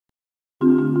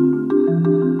Welcome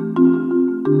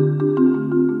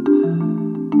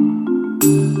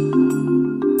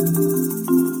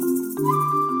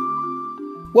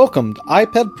to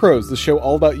iPad Pros, the show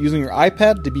all about using your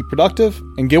iPad to be productive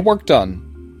and get work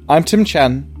done. I'm Tim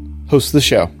Chen, host of the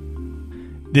show.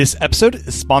 This episode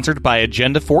is sponsored by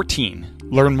Agenda 14.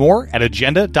 Learn more at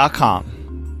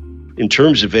agenda.com. In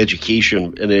terms of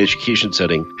education, in an education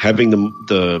setting, having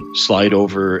the slide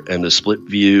over and the split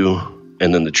view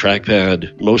and then the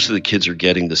trackpad, most of the kids are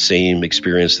getting the same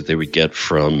experience that they would get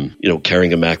from,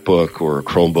 carrying a MacBook or a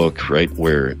Chromebook, right?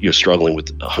 Where you're struggling with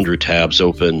 100 tabs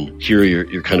open. Here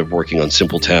you're kind of working on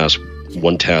simple tasks,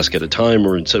 one task at a time,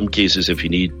 or in some cases, if you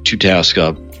need two tasks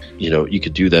up, you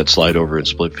could do that slide over and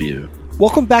split view.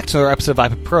 Welcome back to another episode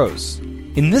of iPad Pros.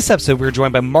 In this episode, we're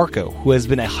joined by Marko, who has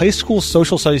been a high school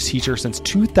social studies teacher since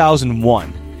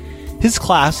 2001. His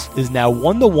class is now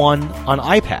one-to-one on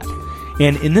iPad.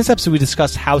 And in this episode, we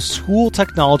discussed how school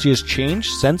technology has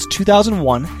changed since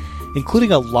 2001,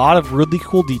 including a lot of really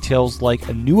cool details like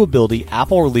a new ability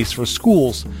Apple released for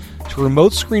schools to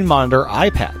remote screen monitor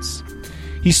iPads.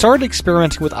 He started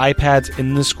experimenting with iPads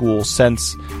in the school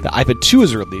since the iPad 2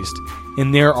 was released,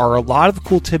 and there are a lot of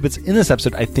cool tidbits in this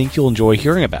episode I think you'll enjoy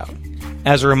hearing about.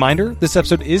 As a reminder, this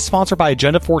episode is sponsored by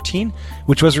Agenda 14,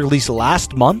 which was released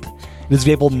last month. It is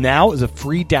available now as a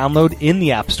free download in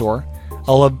the App Store.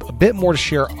 I'll have a bit more to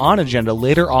share on Agenda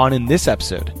later on in this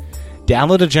episode.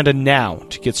 Download Agenda now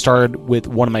to get started with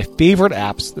one of my favorite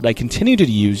apps that I continue to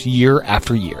use year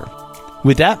after year.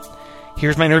 With that,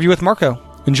 here's my interview with Marko.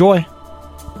 Enjoy.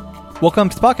 Welcome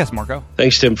to the podcast, Marko.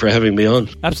 Thanks, Tim, for having me on.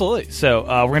 Absolutely. So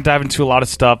we're going to dive into a lot of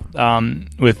stuff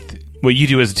with what you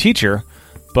do as a teacher,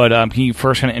 but can you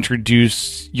first kind of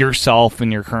introduce yourself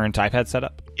and your current iPad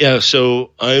setup? Yeah,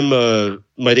 so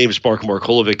my name is Marko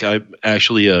Markolovic. I'm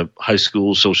actually a high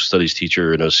school social studies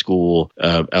teacher in a school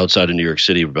outside of New York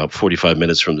City, about 45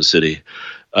 minutes from the city.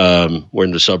 We're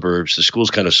in the suburbs. The school's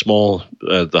kind of small.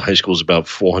 The high school is about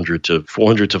 400 to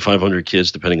 500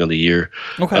 kids, depending on the year.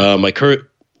 Okay. My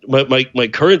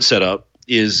current setup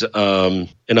is an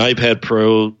iPad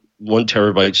Pro, 1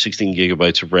 terabyte, 16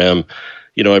 gigabytes of RAM.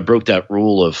 I broke that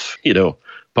rule of,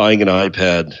 buying an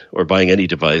iPad or buying any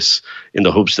device in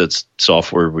the hopes that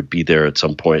software would be there at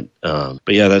some point. But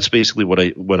yeah, that's basically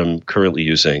what I'm currently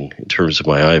using in terms of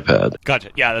my iPad. Gotcha.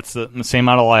 Yeah, that's the same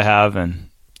model I have. And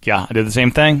yeah, I did the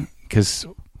same thing because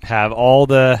have all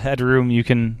the headroom you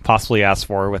can possibly ask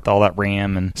for with all that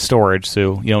RAM and storage.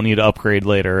 So you don't need to upgrade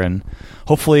later. And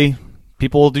hopefully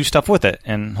people will do stuff with it.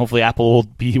 And hopefully Apple will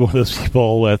be one of those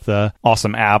people with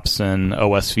awesome apps and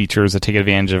OS features that take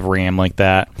advantage of RAM like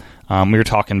that. We were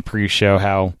talking pre-show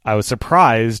how I was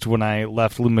surprised when I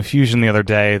left LumaFusion the other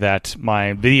day that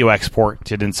my video export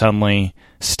didn't suddenly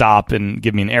stop and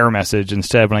give me an error message.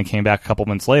 Instead, when I came back a couple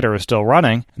minutes later, it was still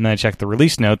running. And then I checked the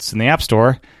release notes in the App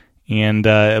Store, and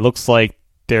it looks like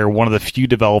they're one of the few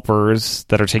developers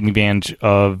that are taking advantage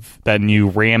of that new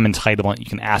RAM entitlement you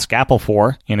can ask Apple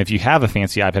for. And if you have a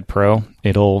fancy iPad Pro,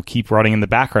 it'll keep running in the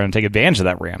background and take advantage of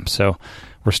that RAM. So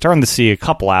we're starting to see a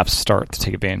couple apps start to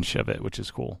take advantage of it, which is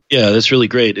cool. Yeah, that's really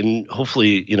great. And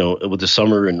hopefully, with the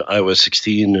summer and iOS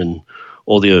 16 and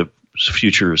all the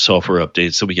future software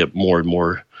updates, so we get more and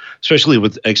more, especially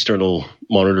with external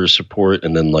monitor support,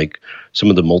 and then like some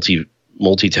of the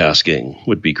multitasking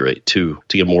would be great too,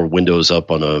 to get more windows up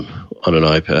on an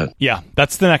iPad. Yeah,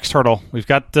 that's the next hurdle. We've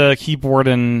got the keyboard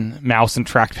and mouse and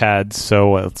trackpads,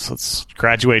 so let's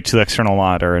graduate to the external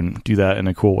monitor and do that in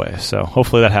a cool way. So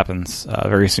hopefully that happens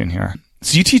very soon here.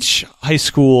 So you teach high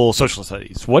school social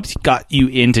studies. What got you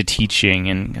into teaching,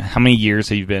 and how many years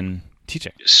have you been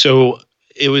teaching? So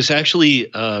it was actually,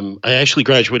 I actually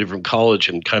graduated from college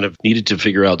and kind of needed to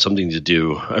figure out something to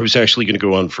do. I was actually going to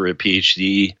go on for a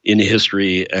PhD in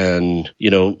history, and,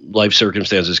 life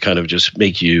circumstances kind of just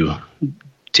make you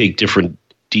take different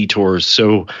detours.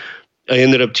 So I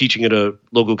ended up teaching at a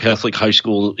local Catholic high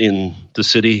school in the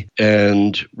city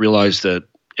and realized that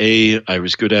A, I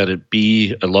was good at it,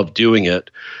 B, I loved doing it,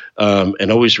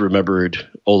 and always remembered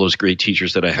all those great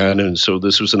teachers that I had. And so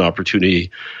this was an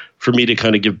opportunity for me to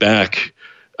kind of give back.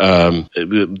 I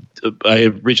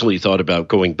originally thought about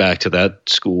going back to that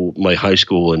school, my high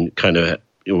school, and kind of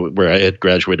where I had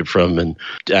graduated from, and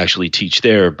to actually teach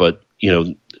there. But,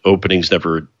 openings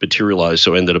never materialized.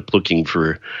 So I ended up looking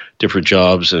for different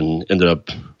jobs and ended up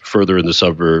further in the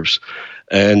suburbs.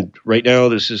 And right now,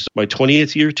 this is my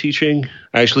 20th year teaching.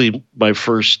 Actually, my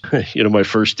first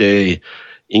day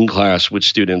in class with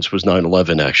students was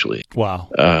 9/11, actually. Wow.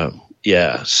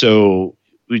 Yeah. So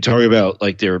we talk about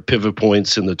like there are pivot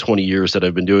points in the 20 years that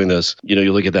I've been doing this.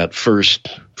 You look at that first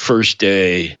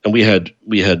day, and we had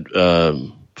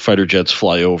fighter jets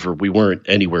fly over. We weren't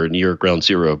anywhere near ground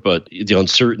zero, but the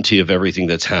uncertainty of everything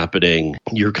that's happening,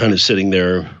 you're kind of sitting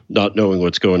there not knowing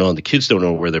what's going on. The kids don't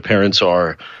know where their parents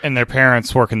are. And their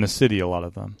parents work in the city, a lot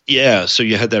of them. Yeah, so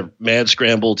you had that mad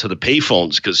scramble to the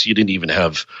payphones because you didn't even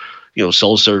have,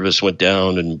 cell service went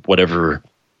down and whatever.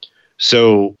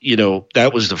 So, that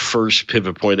was the first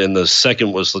pivot point. And the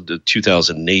second was the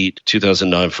 2008,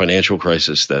 2009 financial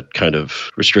crisis that kind of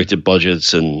restricted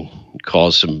budgets and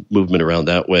caused some movement around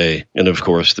that way. And of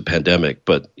course, the pandemic.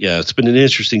 But yeah, it's been an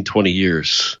interesting 20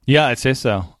 years. Yeah, I'd say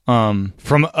so.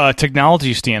 From a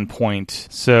technology standpoint,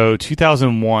 so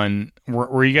 2001,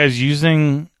 were you guys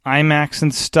using iMacs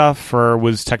and stuff, or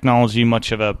was technology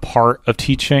much of a part of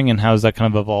teaching, and how has that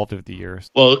kind of evolved over the years?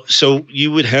 Well, so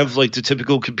you would have like the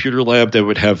typical computer lab that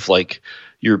would have like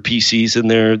your PCs in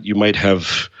there. You might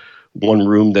have one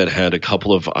room that had a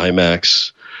couple of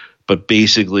iMacs, but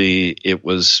basically it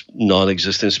was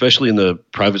non-existent, especially in the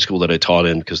private school that I taught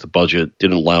in, because the budget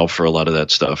didn't allow for a lot of that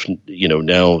stuff.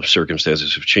 Now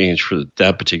circumstances have changed for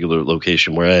that particular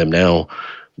location where I am now.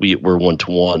 We're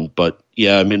one-to-one, but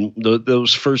yeah, I mean,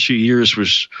 those first few years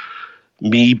was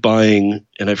me buying,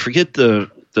 and I forget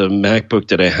the MacBook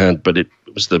that I had, but it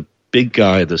was the big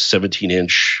guy, the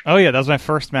 17-inch. Oh, yeah, that was my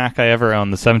first Mac I ever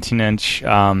owned, the 17-inch.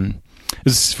 It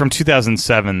was from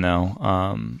 2007,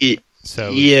 though.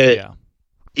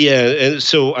 Yeah, and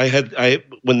so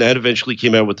when that eventually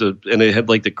came out and it had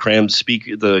like the cram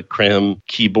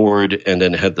keyboard, and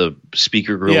then had the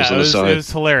speaker grills on the side. It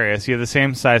was hilarious. You had the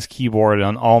same size keyboard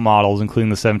on all models, including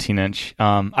the 17-inch.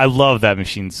 I love that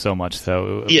machine so much,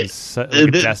 though. It was like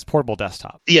a portable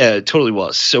desktop. Yeah, it totally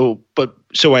was. So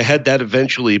I had that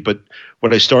eventually, but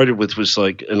what I started with was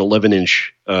like an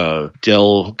 11-inch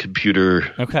Dell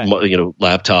computer,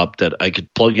 laptop that I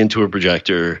could plug into a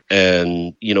projector.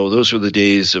 And, those were the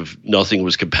days of nothing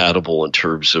was compatible in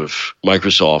terms of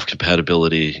Microsoft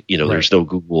compatibility. Right. There's no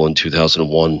Google in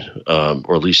 2001,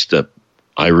 or at least that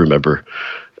I remember.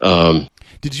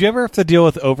 Did you ever have to deal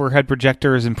with overhead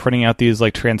projectors and printing out these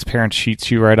like transparent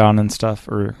sheets you write on and stuff,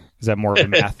 or is that more of a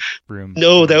math room?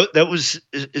 No, that was,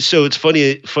 so it's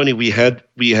funny. We had,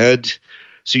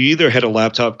 so you either had a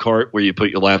laptop cart where you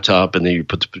put your laptop and then you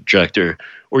put the projector,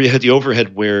 or you had the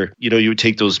overhead where, you would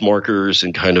take those markers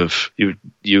and kind of,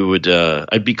 you would,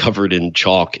 I'd be covered in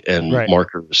chalk and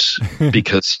markers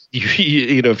because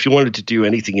if you wanted to do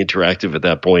anything interactive at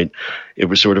that point, it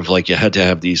was sort of like you had to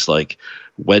have these like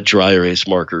wet dry erase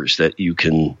markers that you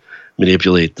can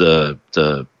manipulate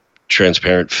the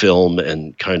transparent film,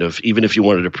 and kind of, even if you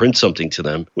wanted to print something to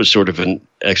them, was sort of an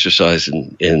exercise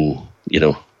in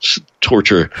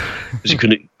torture, because you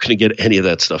couldn't get any of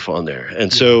that stuff on there.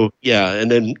 And so, and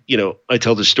then, I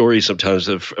tell the story sometimes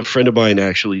of a friend of mine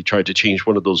actually tried to change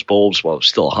one of those bulbs while it was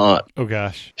still hot. Oh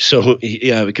gosh. So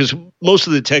yeah, because most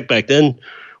of the tech back then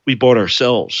we bought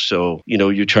ourselves. So,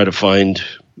 you try to find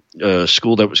a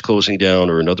school that was closing down,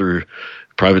 or another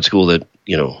private school that,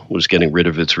 was getting rid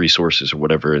of its resources or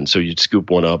whatever. And so you'd scoop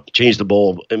one up, change the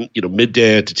bulb, and,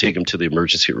 midday I had to take them to the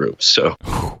emergency room. So,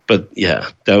 but yeah,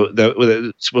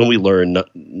 that's when we learned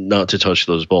not to touch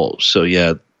those bulbs. So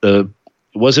yeah, it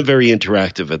wasn't very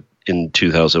interactive in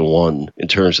 2001 in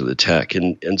terms of the tech.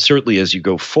 And certainly as you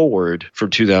go forward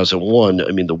from 2001,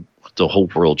 I mean, the whole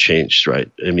world changed,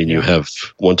 right? I mean, you have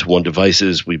one-to-one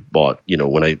devices. We bought,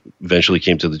 when I eventually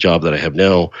came to the job that I have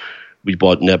now, we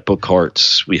bought netbook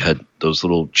carts. We had those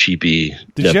little cheapy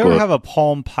Did you ever have a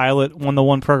Palm Pilot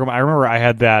one-to-one program? I remember I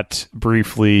had that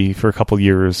briefly for a couple of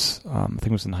years. I think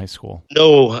it was in high school.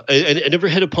 No, I never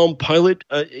had a Palm Pilot.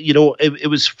 It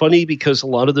was funny because a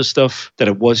lot of the stuff that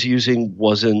I was using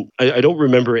wasn't, I don't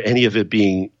remember any of it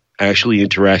being actually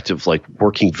interactive, like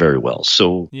working very well.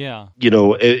 So,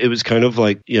 it was kind of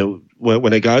like,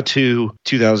 when I got to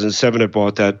 2007, I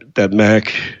bought that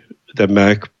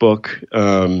MacBook,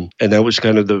 and that was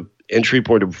kind of the entry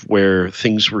point of where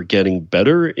things were getting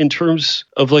better in terms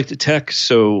of like the tech.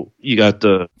 So you got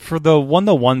for the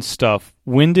one-to-one stuff,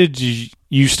 when did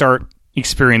you start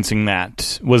experiencing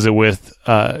that? Was it with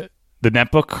the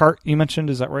netbook cart you mentioned?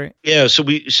 Is that right? Yeah. So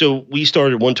we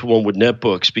started one-to-one with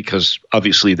netbooks because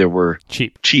obviously they were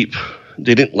cheap.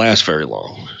 They didn't last very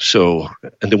long. So,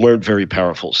 and they weren't very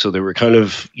powerful. So they were kind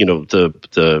of,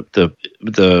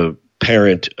 the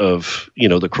parent of,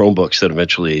 the Chromebooks that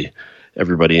eventually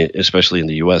everybody, especially in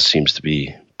the US, seems to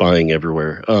be buying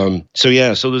everywhere. So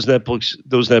those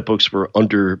netbooks were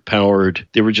underpowered.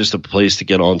 They were just a place to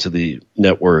get onto the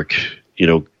network,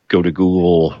 go to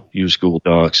Google, use Google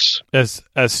Docs. As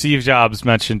Steve Jobs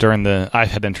mentioned during the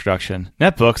iPad introduction,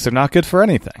 netbooks are not good for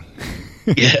anything.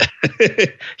 Yeah,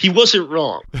 he wasn't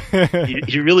wrong.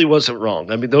 He really wasn't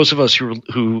wrong. I mean, those of us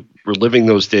who were living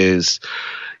those days,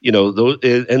 those,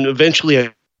 and eventually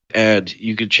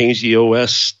you could change the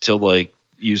OS to like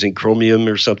using Chromium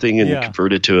or something and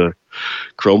convert it to a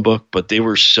Chromebook, but they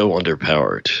were so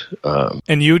underpowered.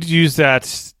 And you would use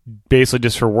that basically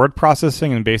just for word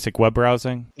processing and basic web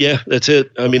browsing? Yeah, that's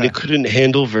it. I mean, it couldn't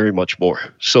handle very much more.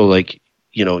 So like,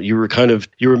 you were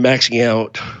maxing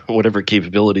out whatever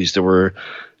capabilities there were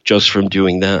just from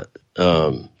doing that.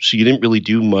 So you didn't really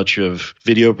do much of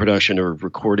video production or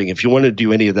recording. If you wanted to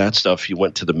do any of that stuff, you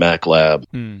went to the Mac lab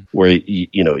where,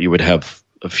 you would have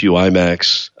a few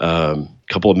iMacs,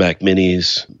 couple of Mac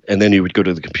Minis, and then you would go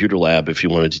to the computer lab if you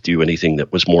wanted to do anything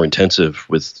that was more intensive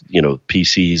with,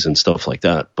 PCs and stuff like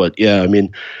that. But yeah, I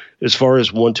mean, as far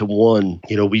as one-to-one,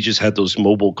 we just had those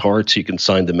mobile carts. You can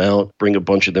sign them out, bring a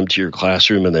bunch of them to your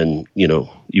classroom, and then,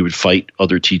 you would fight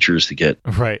other teachers to get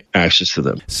access to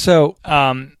them. So,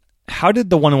 how did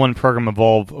the one-to-one program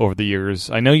evolve over the years?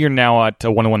 I know you're now at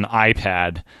a one-to-one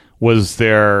iPad. Was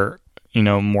there,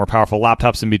 more powerful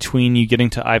laptops in between you getting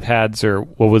to iPads, or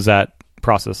what was that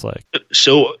process like?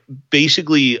 So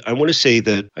basically, I want to say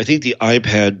that I think the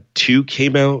iPad 2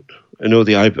 came out. I know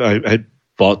I had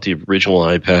bought the original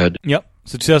iPad. Yep.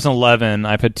 So 2011,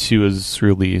 iPad 2 was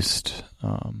released.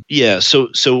 Yeah. So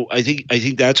I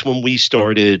think that's when we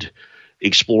started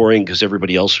exploring, because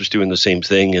everybody else was doing the same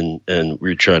thing, and we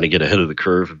were trying to get ahead of the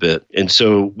curve a bit. And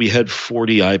so we had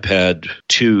 40 iPad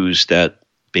 2s that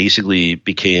basically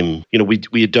became,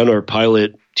 we had done our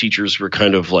pilot. Teachers were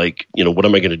kind of like, what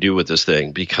am I going to do with this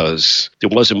thing? Because there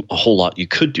wasn't a whole lot you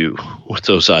could do with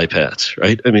those iPads,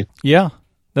 right? I mean, yeah,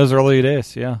 those early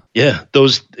days, yeah. Yeah,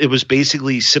 it was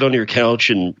basically sit on your couch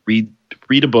and read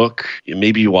a book.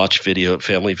 Maybe you watch family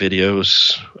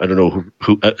videos. I don't know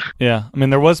who yeah, I mean,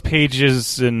 there was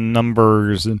pages and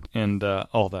numbers and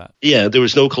all that. Yeah, there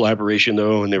was no collaboration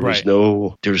though, and there was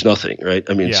nothing, right?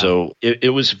 I mean, so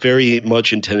it was very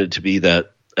much intended to be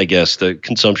that, I guess, the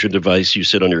consumption device. You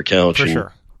sit on your couch. For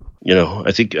sure.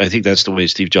 I think that's the way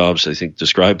Steve Jobs, I think,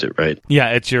 described it, right? Yeah,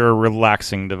 it's your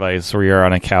relaxing device where you're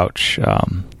on a couch.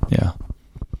 Yeah.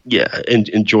 Yeah, and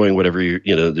enjoying whatever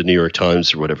the New York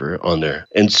Times or whatever on there.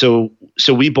 And so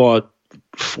we bought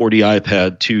 40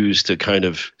 iPad 2s to kind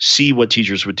of see what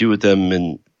teachers would do with them,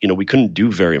 and we couldn't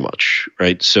do very much,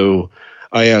 right? So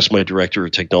I asked my director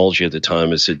of technology at the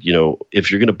time, I said,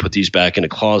 if you're going to put these back in a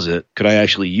closet, could I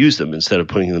actually use them instead of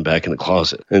putting them back in the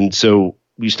closet? And so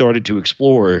we started to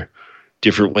explore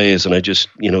different ways. And I just,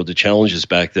 the challenges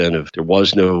back then of there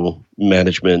was no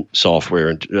management software.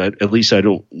 And at least I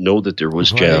don't know that there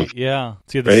was Jam. Yeah.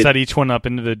 So you had to set each one up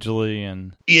individually.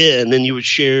 And then you would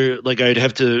share, like I'd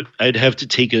have to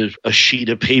take a sheet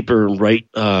of paper and write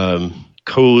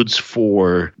codes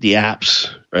for the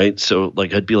apps, right? So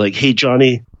like I'd be like, hey,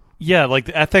 Johnny. Yeah, like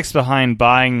the ethics behind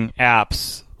buying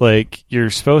apps, like you're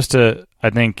supposed to, I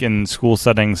think, in school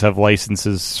settings have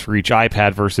licenses for each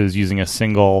iPad versus using a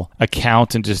single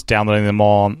account and just downloading them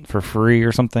all for free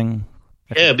or something.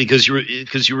 Yeah, because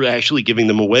you were actually giving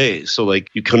them away. So like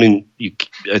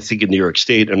I think in New York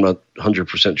State, I'm not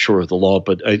 100% sure of the law,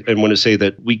 but I want to say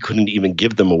that we couldn't even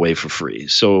give them away for free.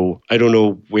 So I don't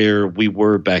know where we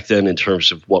were back then in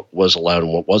terms of what was allowed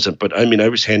and what wasn't. But I mean, I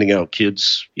was handing out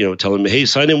kids, telling them, hey,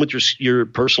 sign in with your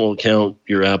personal account,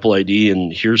 your Apple ID,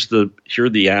 and here are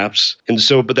the apps. And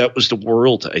so, but that was the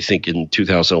world, I think, in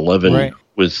 2011. Right.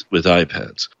 With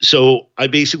iPads. So I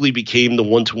basically became the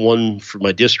one-to-one for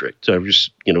my district. I was,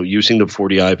 using the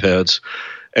 40 iPads.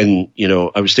 And,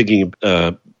 I was thinking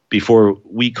before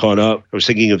we caught up, I was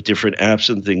thinking of different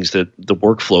apps and things that the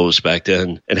workflows back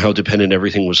then and how dependent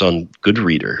everything was on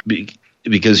Goodreader.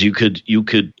 Because you could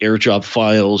airdrop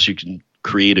files, you can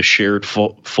create a shared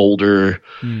folder,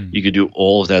 you could do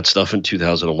all of that stuff in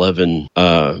 2011.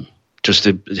 Just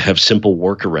to have simple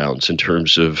workarounds in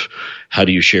terms of how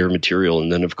do you share material.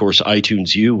 And then, of course,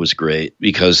 iTunes U was great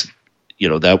because,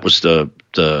 that was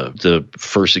the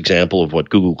first example of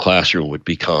what Google Classroom would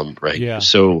become, right? Yeah.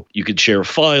 So you could share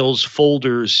files,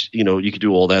 folders, you could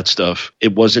do all that stuff.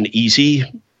 It wasn't easy,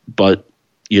 but,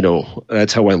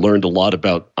 that's how I learned a lot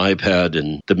about iPad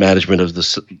and the management of the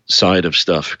side of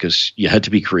stuff, because you had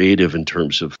to be creative in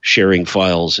terms of sharing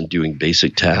files and doing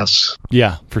basic tasks.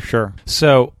 Yeah, for sure.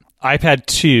 So iPad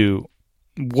 2,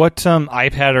 what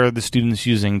iPad are the students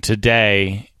using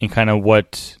today, and kind of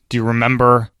what do you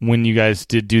remember when you guys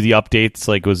did do the updates?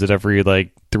 Like, was it every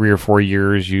 3 or 4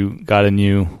 years you got a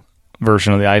new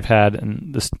version of the iPad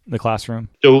in the classroom?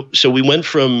 So we went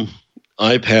from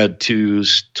iPad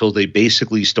 2s till they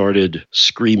basically started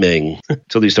screaming.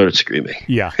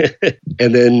 Yeah.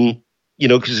 And then,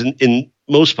 because in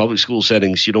most public school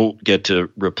settings, you don't get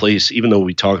to replace, even though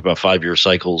we talk about 5-year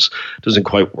cycles, it doesn't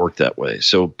quite work that way.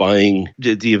 So buying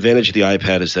the advantage of the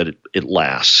iPad is that it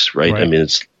lasts, right? I mean,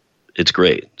 it's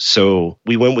great. So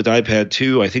we went with iPad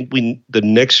 2. I think the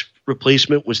next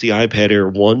replacement was the iPad Air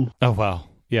 1. Oh, wow.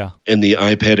 Yeah. And the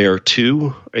iPad Air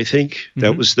 2, I think.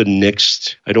 That was the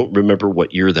next. I don't remember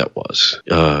what year that was.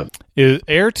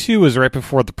 Air 2 was right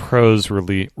before the Pros were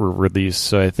released,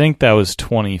 so I think that was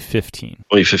 2015.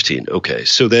 2015, okay.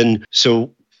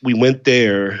 So we went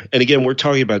there, and again, we're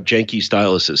talking about janky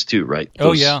styluses too, right?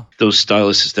 Those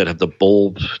styluses that have the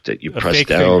bulb that you press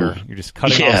down. Finger. You're just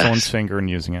cutting off someone's finger and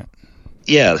using it.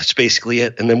 Yeah, that's basically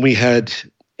it. And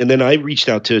then I reached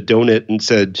out to Donut and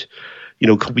said,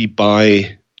 could we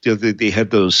buy... They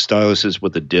had those styluses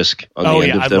with a disc on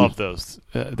the end of them. I love those.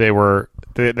 They were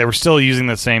still using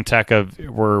the same tech of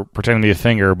we're pretending to be a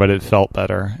finger, but it felt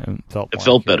better. It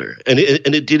felt better, and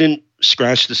it didn't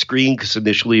scratch the screen because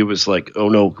initially it was like, oh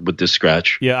no, with this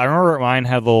scratch. Yeah, I remember mine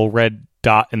had a little red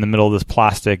dot in the middle of this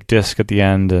plastic disc at the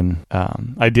end, and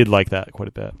I did like that quite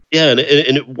a bit. Yeah, and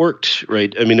it worked,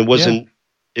 right? I mean, it wasn't. Yeah.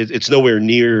 It's nowhere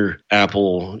near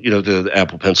Apple, the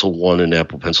Apple Pencil 1 and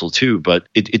Apple Pencil 2, but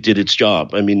it did its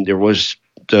job. I mean, there was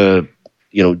the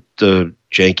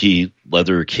janky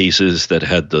leather cases that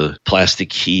had the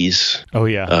plastic keys. Oh,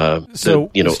 yeah.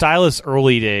 Stylus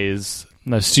early days,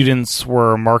 the students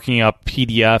were marking up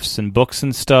PDFs and books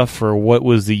and stuff, or what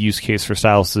was the use case for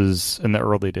styluses in the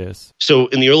early days? So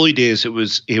in the early days, it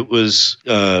was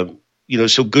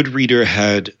so Goodreader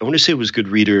had, I want to say it was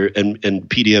Goodreader and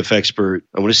PDF Expert.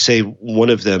 I want to say one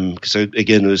of them, because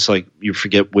again, it was like, you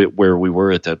forget where we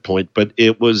were at that point, but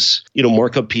it was,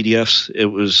 markup PDFs. It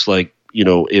was like,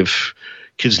 if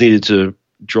kids needed to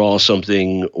draw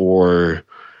something or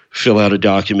fill out a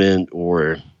document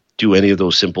or do any of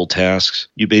those simple tasks,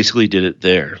 you basically did it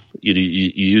there. You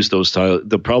use those style.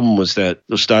 The problem was that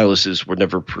those styluses were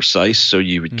never precise, so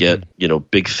you would get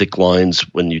big thick lines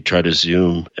when you try to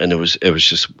zoom, and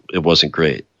it wasn't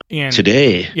great. And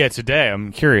today,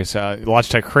 I'm curious.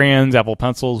 Logitech crayons, Apple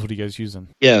pencils. What are you guys using?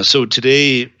 Yeah, so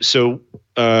today, from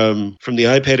the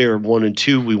iPad Air 1 and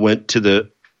 2, we went to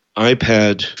the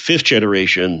iPad 5th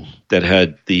generation that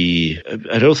had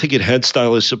I don't think it had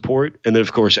stylus support, and then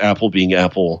of course Apple being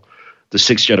Apple, the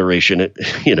 6th generation,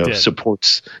 it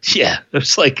supports. Yeah,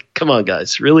 it's like, come on,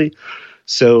 guys, really?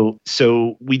 So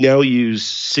we now use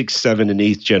 6th, 7th, and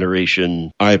 8th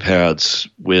generation iPads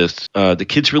with the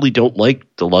kids really don't like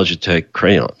the Logitech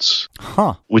crayons,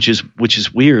 which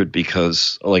is weird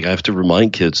because like I have to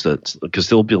remind kids that because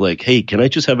they'll be like, hey, can I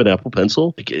just have an Apple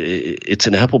Pencil? Like, it's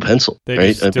an Apple Pencil, they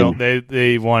right? Just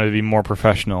they want to be more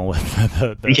professional with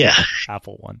the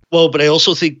Apple one. Well, but I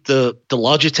also think the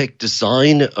Logitech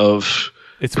design of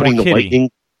putting the lightning.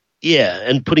 Yeah,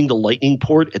 and putting the lightning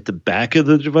port at the back of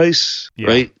the device,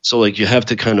 right? So like you have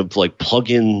to kind of like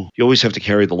plug in, you always have to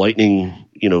carry the lightning,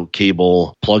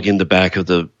 cable, plug in the back of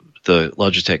the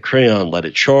Logitech crayon, let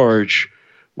it charge.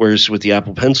 Whereas with the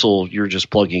Apple Pencil, you're just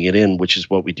plugging it in, which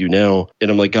is what we do now. And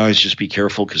I'm like, guys, just be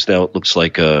careful because now it looks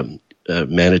like a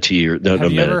manatee or no.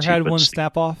 Have you manatee, ever had one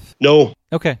snap off? No.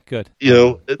 Okay, good.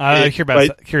 I'm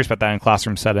curious about that in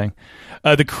classroom setting.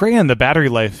 The crayon, the battery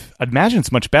life, I'd imagine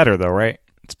it's much better though, right?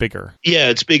 It's bigger. Yeah,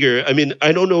 it's bigger. I mean,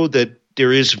 I don't know that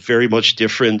there is very much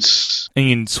difference. And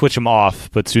you can switch them off,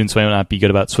 but students might not be good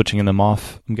about switching them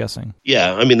off, I'm guessing.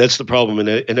 Yeah, I mean, that's the problem.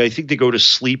 And I think they go to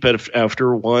sleep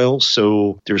after a while,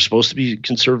 so they're supposed to be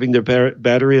conserving their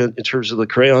battery in terms of the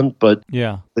crayon. But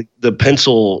the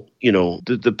pencil,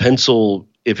 the pencil,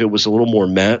 if it was a little more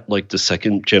matte, like the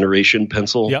 2nd generation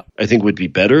pencil, I think would be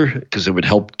better because it would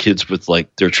help kids with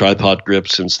like their tripod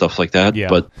grips and stuff like that. Yeah.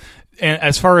 But and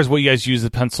as far as what you guys use the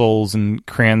pencils and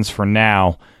crayons for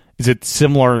now, is it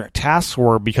similar tasks,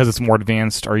 or because it's more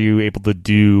advanced, are you able to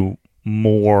do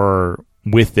more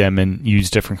with them and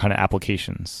use different kind of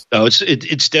applications? No,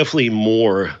 it's definitely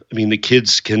more. I mean, the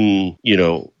kids can,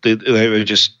 I was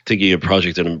just thinking of a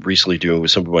project that I'm recently doing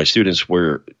with some of my students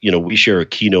where, we share a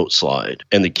Keynote slide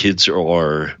and the kids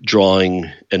are drawing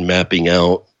and mapping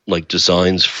out like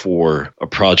designs for a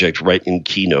project right in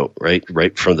Keynote,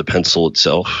 right from the pencil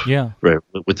itself. Yeah. Right.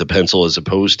 With the pencil as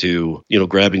opposed to,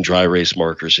 grabbing dry erase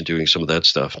markers and doing some of that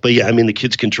stuff. But yeah, I mean, the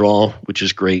kids can draw, which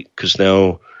is great because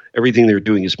now everything they're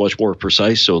doing is much more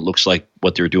precise. So it looks like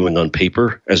what they're doing on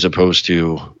paper as opposed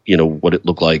to, what it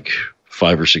looked like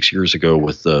 5 or 6 years ago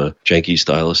with the janky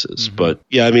styluses. Mm-hmm. But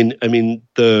yeah, I mean,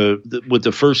 the with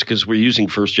the first, because we're using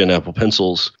first gen Apple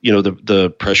Pencils,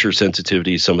 the pressure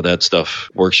sensitivity, some of that stuff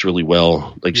works really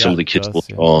well. Like some of the kids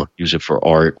will use it for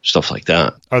art, stuff like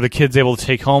that. Are the kids able to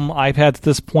take home iPads at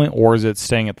this point, or is it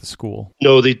staying at the school?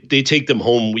 No, they take them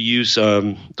home. We use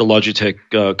the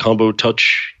Logitech Combo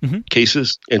Touch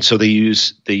cases, and so they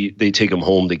take them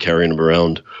home. They carry them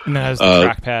around. And that has the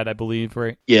trackpad, I believe,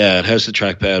 right? Yeah, it has the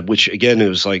trackpad, which again, it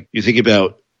was like, you think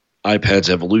about iPad's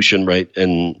evolution, right?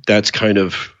 And that's kind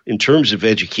of, in terms of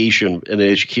education, in an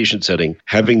education setting,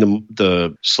 having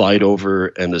the slide over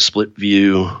and the split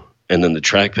view and then the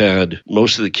trackpad,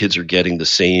 most of the kids are getting the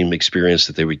same experience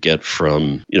that they would get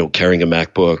from, carrying a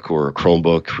MacBook or a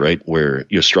Chromebook, right? Where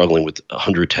you're struggling with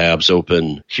 100 tabs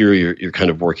open. Here, you're kind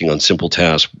of working on simple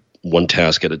tasks, one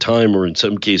task at a time, or in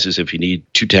some cases, if you need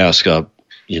 2 tasks up,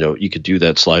 you could do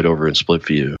that slide over and split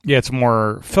view. Yeah, it's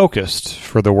more focused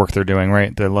for the work they're doing,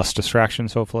 right? There are less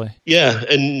distractions, hopefully. Yeah,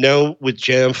 and now with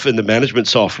Jamf and the management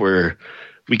software,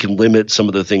 we can limit some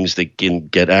of the things they can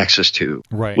get access to,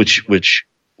 right? Which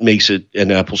makes it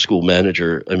an Apple School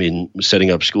Manager. I mean,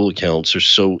 setting up school accounts are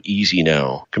so easy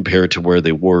now compared to where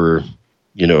they were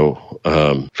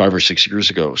 5 or 6 years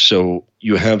ago. So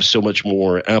you have so much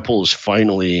more. Apple is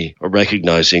finally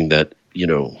recognizing that,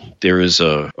 there is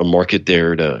a market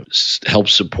there to help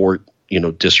support,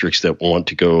 districts that want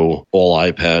to go all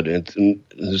iPad. And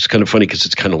it's kind of funny because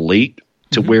it's kind of late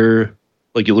to where,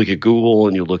 like, you look at Google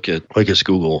and you look at,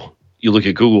 you look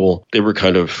at Google, they were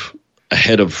kind of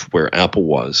ahead of where Apple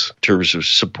was in terms of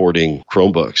supporting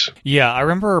Chromebooks. Yeah, I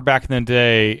remember back in the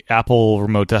day, Apple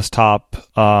Remote Desktop,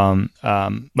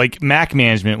 like Mac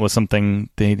management was something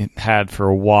they had for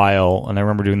a while, and I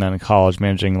remember doing that in college,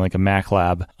 managing like a Mac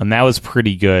lab, and that was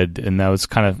pretty good. And that was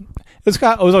it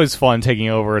was always fun taking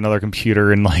over another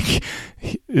computer and like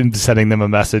sending them a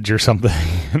message or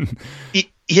something.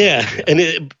 Yeah,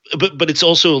 and but it's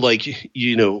also like,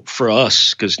 for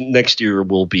us, because next year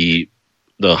will be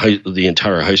the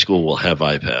entire high school will have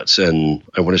iPads, and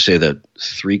I want to say that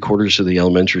 3/4 of the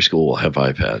elementary school will have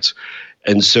iPads.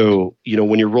 And so,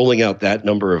 when you're rolling out that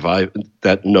number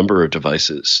of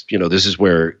devices, this is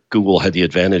where Google had the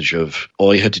advantage of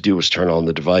all you had to do was turn on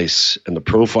the device, and the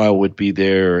profile would be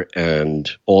there,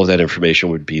 and all of that information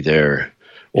would be there.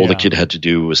 All the kid had to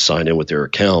do was sign in with their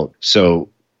account. So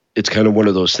it's kind of one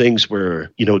of those things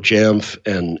where, Jamf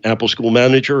and Apple School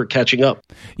Manager are catching up.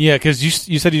 Yeah, because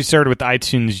you said you started with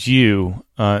iTunes U,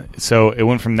 so it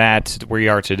went from that to where you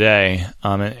are today.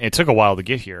 And it took a while to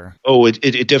get here. Oh, it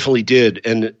definitely did.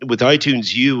 And with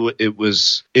iTunes U, it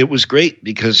was great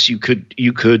because you could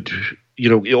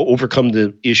overcome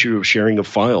the issue of sharing a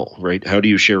file, right? How do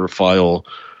you share a file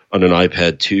on an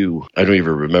iPad 2? I don't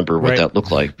even remember what that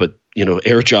looked like, but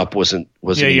AirDrop wasn't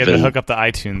you even. had to hook up the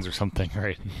iTunes or something,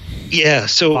 right? Yeah,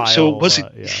 so it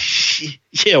wasn't.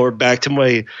 Yeah, or back to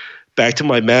my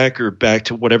Mac or back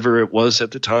to whatever it was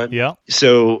at the time. Yeah.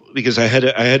 So because I had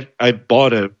to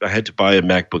buy a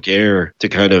MacBook Air to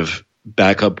kind of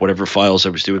back up whatever files I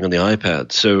was doing on the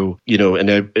iPad. So, and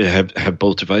I have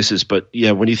both devices. But yeah,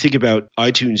 when you think about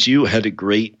iTunes U had a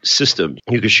great system.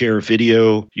 You could share a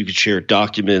video, you could share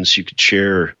documents, you could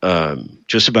share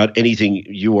just about anything,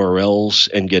 URLs,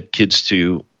 and get kids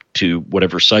to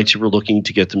whatever sites you were looking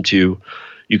to get them to.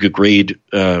 You could grade,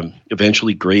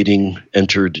 eventually grading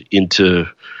entered into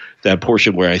that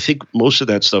portion where I think most of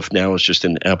that stuff now is just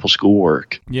in Apple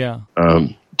Schoolwork. Yeah.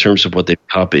 In terms of what they've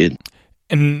copied.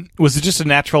 And was it just a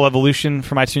natural evolution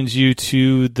from iTunes U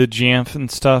to the Jamf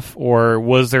and stuff, or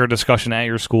was there a discussion at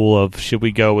your school of should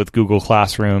we go with Google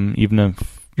Classroom even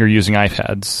if you're using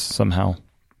iPads somehow?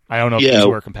 I don't know if these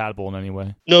were compatible in any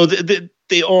way. No,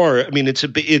 they are. I mean,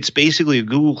 it's basically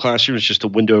Google Classroom is just a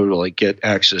window to like get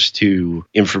access to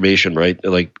information, right?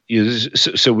 Like,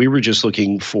 so we were just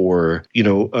looking for,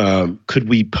 could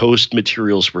we post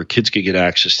materials where kids could get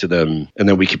access to them, and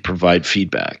then we could provide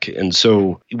feedback. And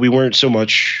so we weren't so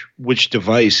much which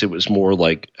device; it was more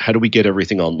like how do we get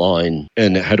everything online,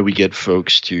 and how do we get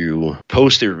folks to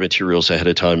post their materials ahead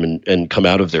of time and come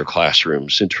out of their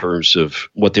classrooms in terms of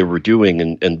what they were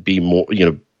doing and be more,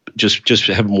 just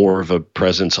have more of a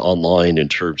presence online in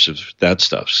terms of that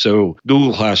stuff. So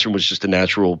Google Classroom was just a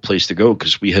natural place to go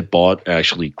because we had bought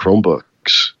actually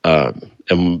Chromebooks.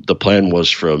 And the plan was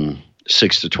from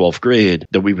 6th to 12th grade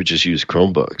that we would just use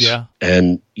Chromebooks. Yeah.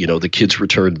 And, the kids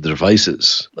returned the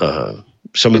devices.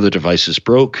 Some of the devices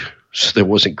broke, so that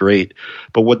wasn't great.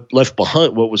 But what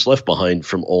was left behind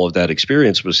from all of that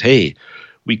experience was, hey,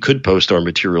 we could post our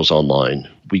materials online.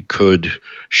 We could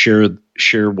share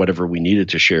whatever we needed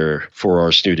to share for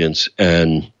our students.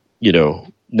 And,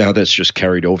 now that's just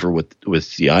carried over with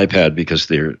the iPad because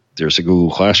there's a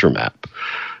Google Classroom app.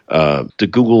 The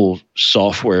Google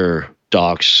software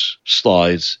docs,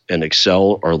 slides, and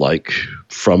Excel are like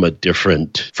from a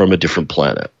different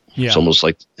planet. Yeah. It's almost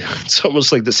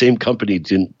like the same company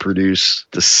didn't produce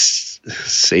the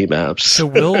same apps.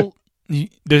 So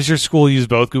does your school use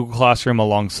both Google Classroom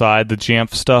alongside the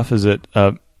Jamf stuff? Is it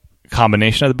a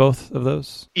combination of both of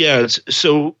those? Yeah.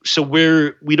 So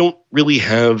we don't really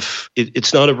have it.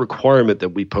 It's not a requirement that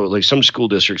we put. Like some school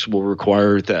districts will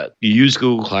require that you use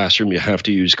Google Classroom. You have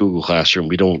to use Google Classroom.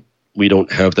 We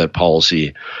don't have that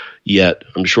policy yet.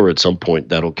 I'm sure at some point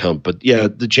that'll come. But yeah,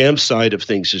 the Jamf side of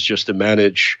things is just to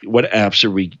manage what apps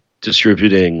are we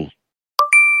distributing.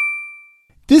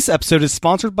 This episode is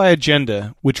sponsored by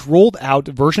Agenda, which rolled out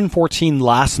version 14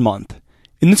 last month.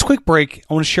 In this quick break,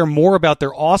 I want to share more about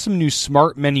their awesome new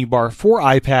smart menu bar for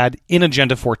iPad in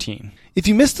Agenda 14. If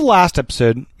you missed the last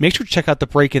episode, make sure to check out the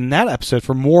break in that episode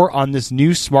for more on this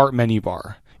new smart menu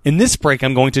bar. In this break,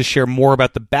 I'm going to share more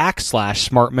about the /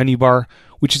 smart menu bar,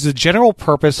 which is a general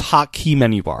purpose hotkey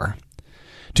menu bar.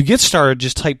 To get started,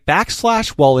 just type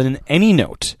 / while in any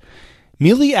note.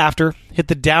 Immediately after, hit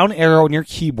the down arrow on your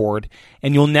keyboard,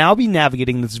 and you'll now be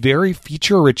navigating this very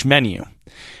feature-rich menu.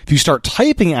 If you start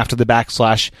typing after the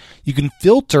 /, you can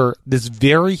filter this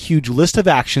very huge list of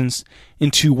actions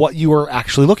into what you are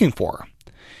actually looking for.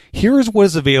 Here is what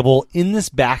is available in this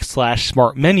 /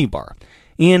 smart menu bar.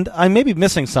 And I may be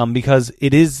missing some because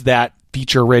it is that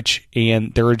feature-rich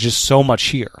and there is just so much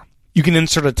here. You can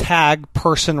insert a tag,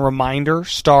 person, reminder,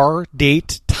 star,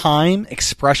 date, time,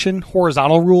 expression,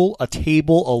 horizontal rule, a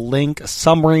table, a link, a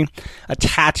summary,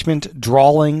 attachment,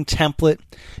 drawing, template.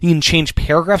 You can change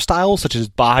paragraph styles such as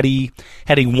body,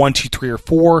 heading 1, 2, 3, or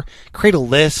 4, create a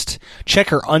list,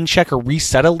 check or uncheck or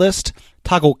reset a list,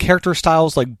 toggle character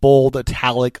styles like bold,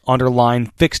 italic, underline,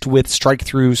 fixed width, strike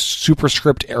through,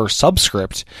 superscript, or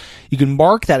subscript. You can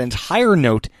mark that entire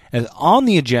note as on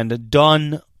the agenda,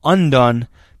 done, undone,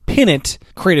 pin it,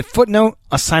 create a footnote,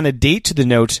 assign a date to the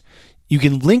note. You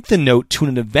can link the note to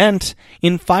an event,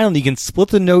 and finally you can split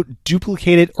the note,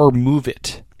 duplicate it, or move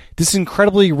it. This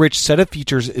incredibly rich set of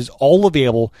features is all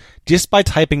available just by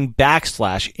typing /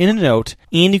 in a note,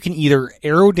 and you can either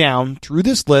arrow down through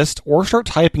this list or start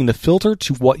typing the filter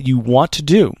to what you want to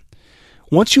do.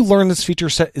 Once you learn this feature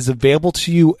set is available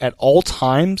to you at all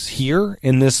times here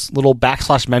in this little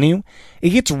 / menu, it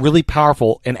gets really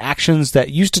powerful, and actions that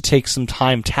used to take some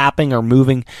time tapping or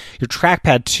moving your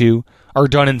trackpad to are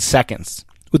done in seconds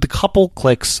with a couple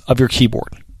clicks of your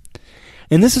keyboard.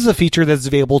 And this is a feature that's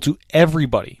available to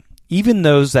everybody, even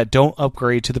those that don't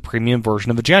upgrade to the premium version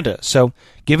of Agenda, so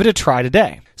give it a try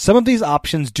today. Some of these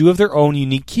options do have their own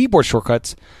unique keyboard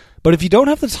shortcuts, but if you don't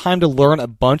have the time to learn a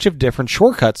bunch of different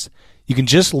shortcuts, you can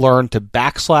just learn to /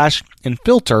 and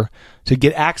filter to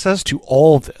get access to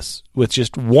all of this with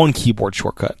just one keyboard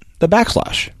shortcut, the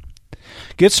 /.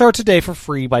 Get started today for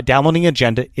free by downloading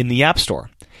Agenda in the App Store.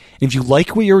 And if you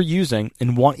like what you're using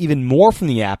and want even more from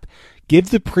the app, give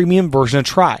the premium version a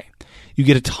try. You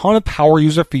get a ton of power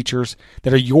user features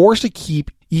that are yours to keep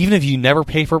even if you never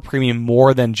pay for premium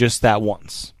more than just that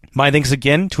once. My thanks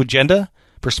again to Agenda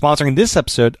for sponsoring this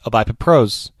episode of iPad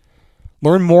Pros.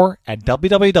 Learn more at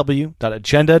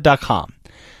www.agenda.com.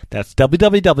 That's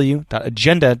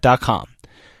www.agenda.com.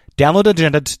 Download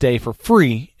Agenda today for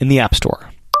free in the App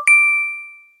Store.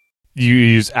 You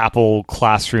use Apple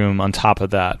Classroom on top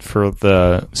of that for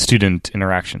the student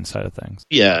interaction side of things.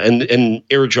 Yeah, and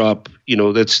AirDrop,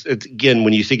 that's again,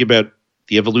 when you think about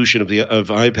the evolution of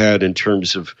iPad in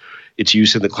terms of its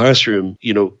use in the classroom,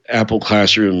 Apple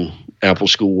Classroom, Apple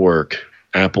Schoolwork,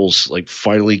 Apple's like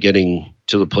finally getting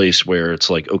to the place where it's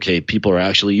like, okay, people are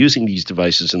actually using these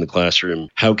devices in the classroom.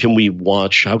 How can we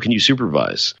watch? How can you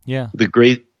supervise? Yeah. The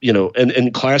great,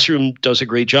 and Classroom does a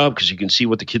great job because you can see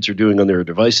what the kids are doing on their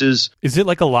devices. Is it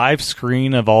like a live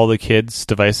screen of all the kids'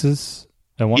 devices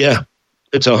at once? Yeah.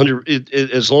 It's 100.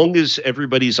 As long as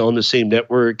everybody's on the same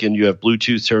network and you have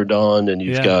Bluetooth turned on and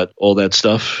you've got all that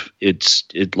stuff, it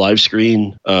live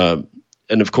screen. And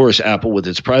of course, Apple with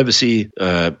its privacy,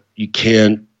 you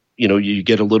can't, you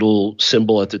get a little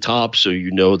symbol at the top so you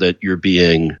know that you're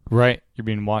being you're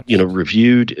being watched,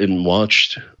 reviewed and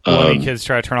watched. Any kids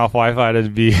try to turn off Wi-Fi to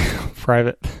be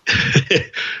private?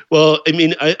 Well, I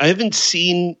mean, I haven't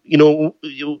seen, and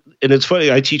it's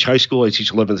funny, I teach high school, I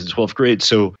teach 11th and 12th grade,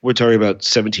 so we're talking about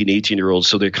 17, 18-year-olds,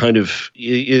 so they're kind of,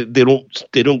 they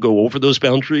don't go over those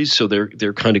boundaries, so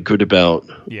they're kind of good about,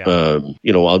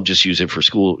 I'll just use it for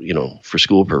school, for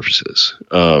school purposes.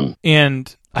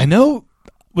 And I know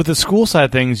with the school side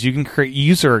of things, you can create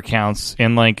user accounts,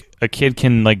 and like a kid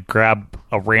can like grab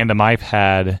a random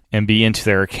iPad and be into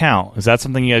their account. Is that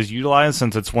something you guys utilize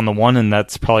since it's one-to-one, and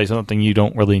that's probably something you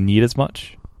don't really need as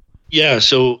much? Yeah,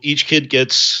 so each kid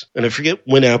gets, and I forget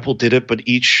when Apple did it, but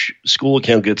each school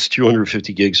account gets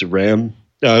 250 gigs of RAM.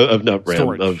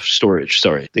 Of storage.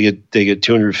 Sorry, they get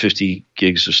 250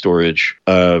 gigs of storage.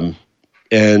 We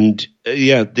don't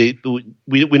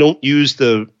use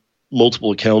the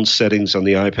multiple accounts settings on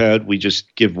the iPad. We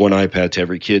just give one iPad to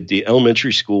every kid. The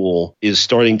elementary school is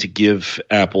starting to give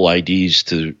Apple IDs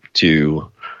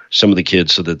to some of the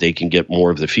kids so that they can get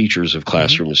more of the features of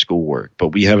classroom and schoolwork. But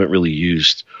we haven't really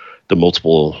used the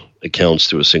multiple accounts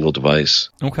to a single device.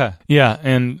 Okay. Yeah,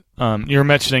 and you were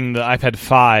mentioning the iPad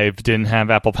 5 didn't have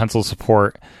Apple Pencil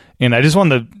support, and I just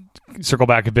wanted to circle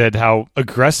back a bit how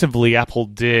aggressively Apple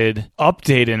did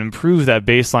update and improve that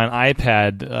baseline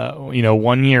iPad.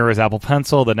 1 year was Apple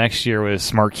Pencil, the next year was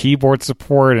Smart Keyboard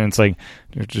support, and it's like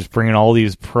they're just bringing all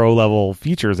these pro-level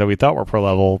features that we thought were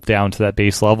pro-level down to that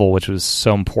base level, which was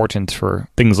so important for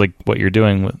things like what you're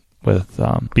doing with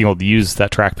being able to use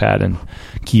that trackpad and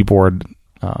keyboard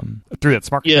through that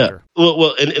smart computer.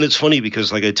 Well, and it's funny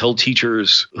because like I tell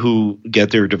teachers who get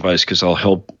their device, because I'll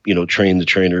help train the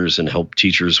trainers and help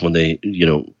teachers when they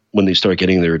start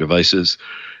getting their devices.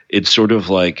 It's sort of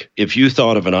like if you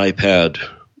thought of an iPad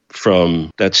from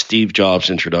that Steve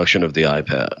Jobs introduction of the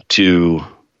iPad to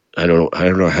I don't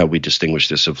know how we distinguish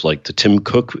this of like the Tim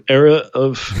Cook era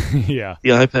of the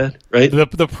iPad, right?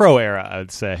 The Pro era, I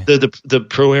would say. The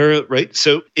Pro era, right?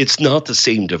 So it's not the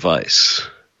same device.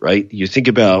 Right? You think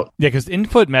about... Yeah, because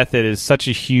input method is such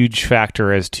a huge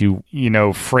factor as to,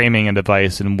 framing a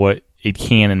device and what it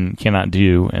can and cannot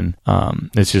do. And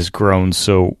it's just grown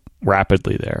so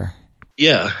rapidly there.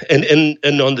 Yeah.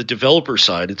 And on the developer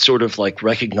side, it's sort of like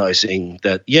recognizing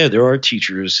that, there are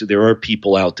teachers, there are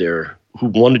people out there who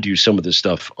want to do some of this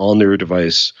stuff on their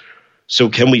device. So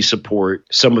can we support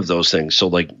some of those things? So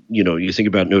like, you think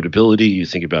about Notability, you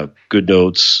think about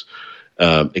GoodNotes,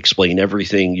 Explain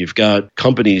Everything. You've got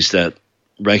companies that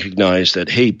recognize that,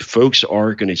 hey, folks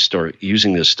are going to start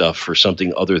using this stuff for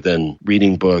something other than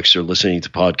reading books or listening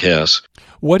to podcasts.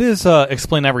 What is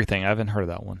Explain Everything? I haven't heard of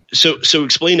that one. So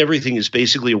Explain Everything is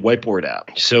basically a whiteboard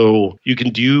app. So you can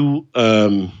do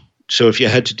so if you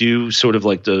had to do sort of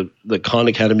like the Khan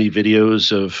Academy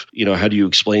videos of, how do you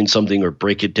explain something or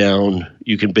break it down,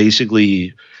 you can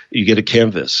basically, you get a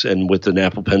canvas, and with an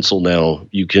Apple Pencil now,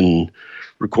 you can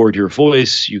record your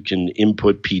voice, you can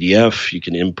input PDF, you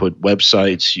can input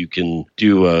websites, you can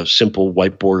do a simple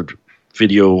whiteboard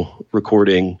video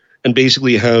recording, and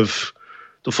basically have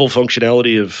the full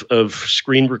functionality of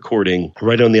screen recording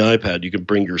right on the iPad. You can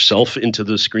bring yourself into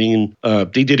the screen.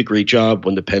 They did a great job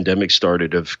when the pandemic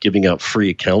started of giving out free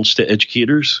accounts to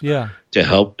educators to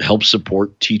help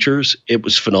support teachers. It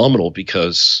was phenomenal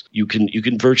because you can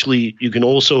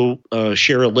also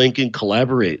share a link and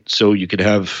collaborate. So you could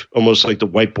have almost like the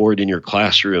whiteboard in your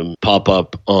classroom pop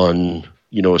up on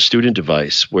a student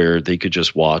device where they could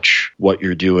just watch what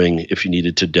you're doing if you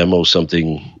needed to demo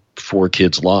something for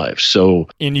kids' lives. So,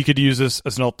 and you could use this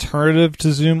as an alternative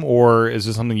to Zoom, or is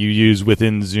this something you use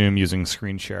within Zoom using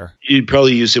screen share? You'd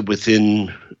probably use it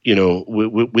within,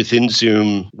 within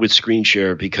Zoom with screen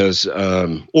share because,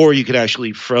 or you could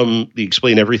actually, from the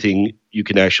Explain Everything, you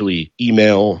can actually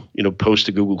email, post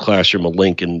to Google Classroom a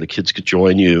link, and the kids could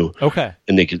join you. Okay,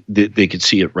 and they could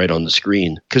see it right on the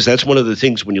screen. Because that's one of the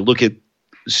things when you look at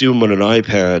Zoom on an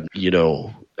iPad,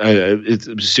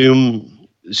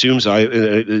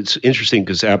 it's interesting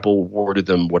because Apple awarded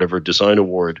them whatever design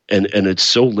award, and it's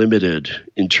so limited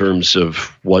in terms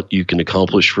of what you can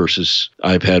accomplish versus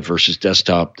iPad versus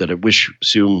desktop that I wish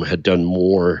Zoom had done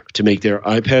more to make their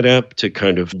iPad app to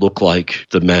kind of look like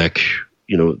the Mac,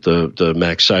 the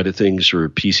Mac side of things or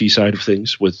PC side of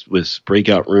things with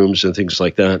breakout rooms and things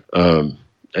like that.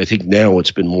 I think now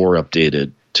it's been more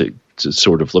updated to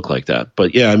sort of look like that.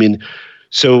 But yeah, I mean,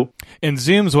 and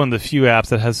Zoom's one of the few apps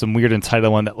that has some weird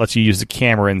entitlement that lets you use the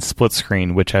camera in split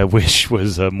screen, which I wish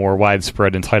was a more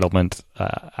widespread entitlement.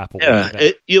 Apple.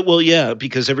 Yeah,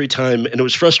 because every time, and it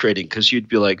was frustrating because you'd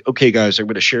be like, okay, guys, I'm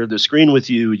going to share the screen with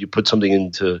you. You put something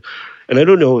into, and I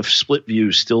don't know if split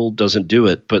view still doesn't do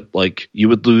it, but like you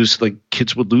would lose, like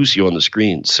kids would lose you on the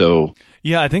screen. So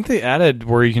yeah, I think they added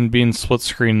where you can be in split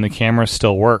screen and the camera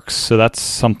still works. So that's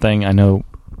something I know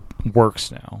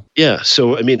works now. Yeah,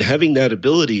 so I mean, having that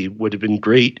ability would have been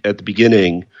great at the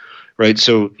beginning, right?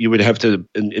 So you would have to.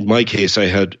 In my case, I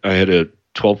had a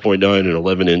 12.9 and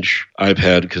 11-inch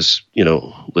iPad because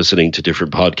listening to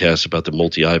different podcasts about the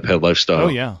multi-iPad lifestyle. Oh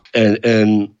yeah,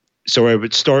 and So I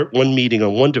would start one meeting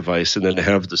on one device and then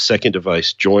have the second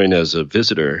device join as a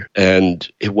visitor, and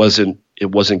it wasn't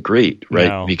great, right?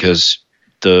 No. Because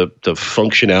the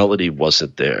functionality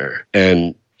wasn't there,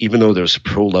 and even though there's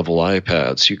pro level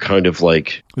iPads, you kind of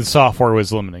like The software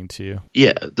was limiting to you.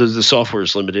 yeah, the software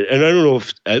is limited, and I don't know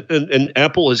if and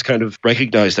Apple has kind of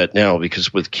recognized that now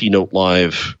because with Keynote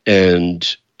Live and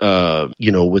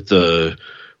with the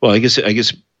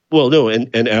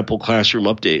and Apple Classroom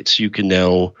updates, you can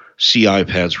now see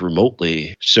iPads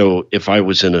remotely. So if I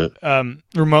was in a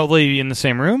Remotely in the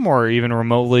same room, or even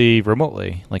remotely,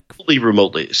 like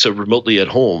remotely, so remotely at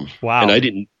home. Wow. And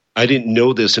I didn't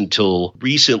know this until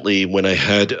recently when I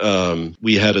had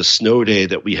we had a snow day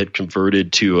that we had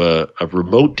converted to a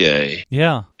remote day.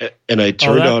 Yeah. And I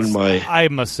turned on my. I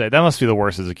must say that must be the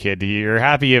worst as a kid. You're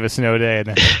happy you have a snow day and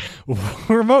then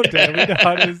remote day. We know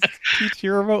how to teach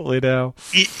you remotely now.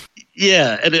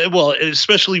 Yeah, and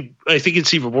especially I think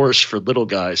it's even worse for little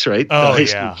guys, right? Oh, the high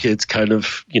school kids kind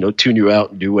of tune you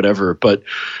out and do whatever, but.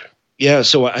 Yeah,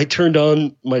 so I turned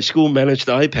on my school managed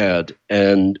iPad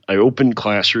and I opened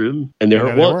Classroom, and there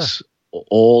it was.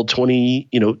 All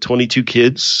 22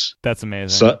 kids. That's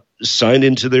amazing. Signed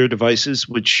into their devices,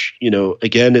 which,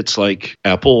 again, it's like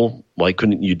Apple, why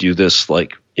couldn't you do this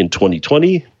like in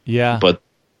 2020? Yeah. But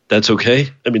that's okay.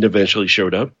 I mean, eventually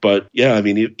showed up. But yeah, I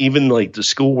mean, even like the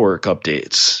schoolwork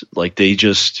updates, like they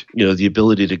just, the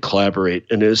ability to collaborate.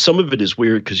 And some of it is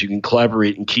weird because you can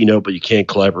collaborate in Keynote, but you can't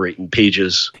collaborate in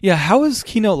Pages. Yeah. How is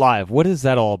Keynote Live? What is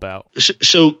that all about?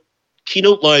 So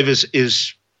Keynote Live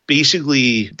is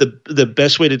basically the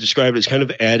best way to describe it is kind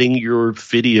of adding your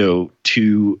video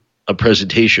to a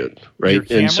presentation, right?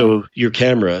 And so your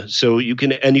camera, so you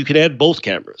can add both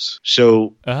cameras.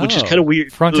 So which is kind of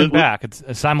weird. Front and back, it's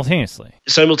simultaneously.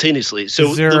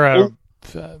 So is there a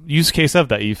use case of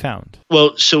that you found?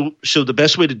 Well, so the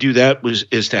best way to do that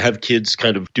is to have kids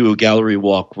kind of do a gallery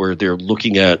walk where they're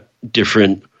looking at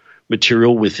different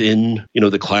material within,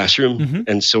 the classroom,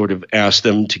 and sort of ask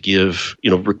them to give,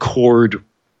 record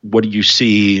what do you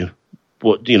see,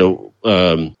 what do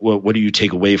you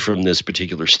take away from this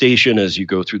particular station as you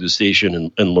go through the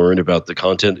station and learn about the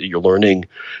content that you're learning,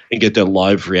 and get that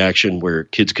live reaction where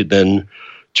kids could then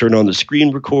turn on the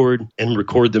screen record and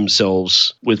record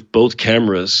themselves with both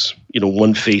cameras,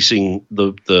 one facing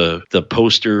the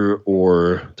poster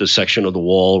or the section of the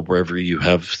wall wherever you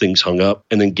have things hung up,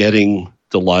 and then getting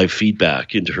the live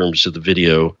feedback in terms of the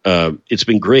video. It's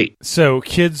been great. So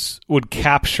kids would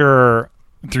capture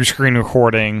through screen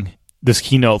recording this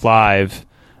Keynote Live.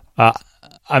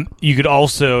 You could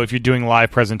also, if you're doing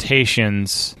live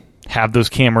presentations, have those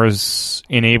cameras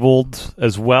enabled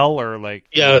as well, or like?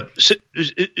 Yeah.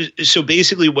 So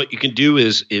basically what you can do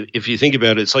is, if you think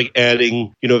about it, it's like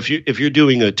adding, if you're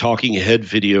doing a talking head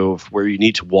video where you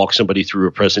need to walk somebody through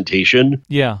a presentation.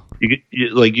 Yeah.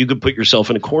 You could put yourself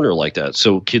in a corner like that.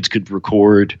 So kids could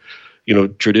record,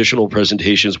 traditional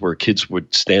presentations where kids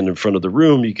would stand in front of the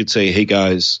room. You could say, hey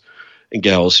guys and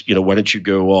gals, why don't you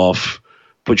go off,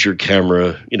 put your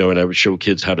camera, and I would show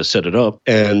kids how to set it up.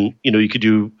 And, you could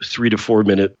do 3 to 4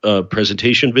 minute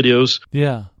presentation videos.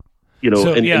 Yeah.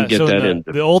 And get that in.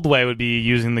 The old way would be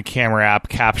using the camera app,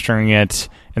 capturing it,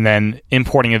 and then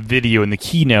importing a video in the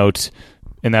Keynote.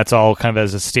 And that's all kind of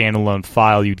as a standalone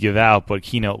file you'd give out. But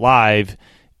Keynote Live,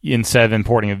 instead of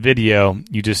importing a video,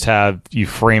 you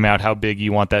frame out how big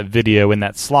you want that video in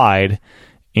that slide.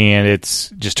 And it's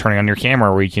just turning on your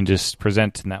camera where you can just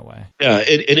present in that way. Yeah,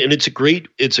 and it's a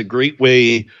great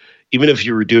way, even if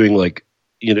you were doing like,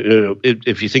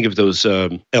 if you think of those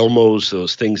Elmos,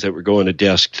 those things that would go on a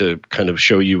desk to kind of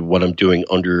show you what I'm doing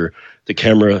under the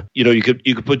camera. You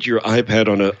could put your iPad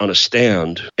on a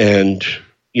stand and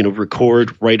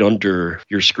record right under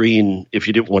your screen. If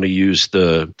you didn't want to use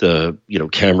the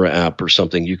camera app or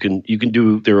something, you can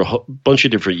do. There are a bunch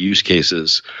of different use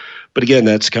cases. But again,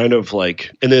 that's kind of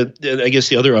like, and then I guess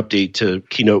the other update to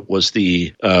Keynote was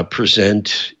the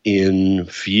present in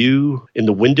view in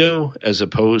the window, as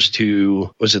opposed to,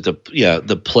 was it the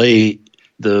play,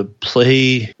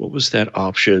 what was that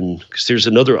option? Because there's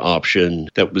another option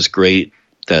that was great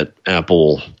that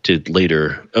Apple did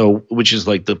later, which is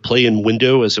like the play in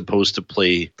window as opposed to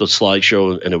play the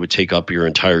slideshow, and it would take up your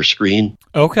entire screen.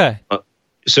 Okay.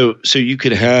 So you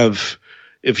could have,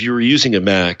 if you were using a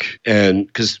Mac, and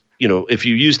because if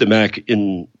you use the Mac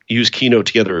and use Keynote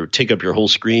together, it would take up your whole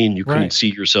screen. You couldn't see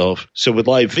yourself. So with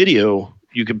live video,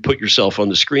 you could put yourself on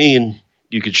the screen.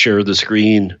 You could share the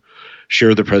screen,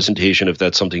 share the presentation if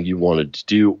that's something you wanted to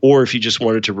do, or if you just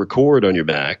wanted to record on your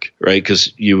Mac, right?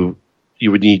 Because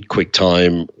you would need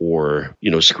QuickTime or,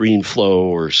 ScreenFlow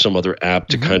or some other app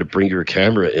to kind of bring your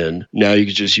camera in. Now you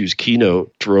can just use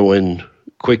Keynote, throw in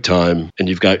QuickTime, and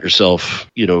you've got yourself,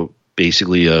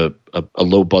 basically a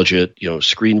low budget,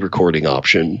 screen recording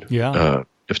option. Yeah.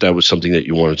 If that was something that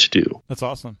you wanted to do. That's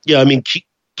awesome. Yeah, I mean,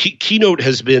 Keynote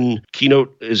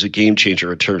is a game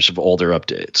changer in terms of all their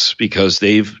updates because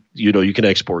you can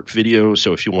export video.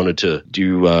 So if you wanted to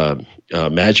do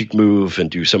Magic Move and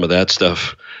do some of that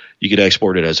stuff, you could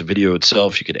export it as a video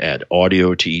itself. You could add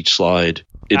audio to each slide.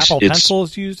 Apple Pencil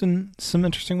is used in some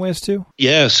interesting ways too.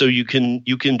 Yeah, so you can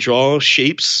draw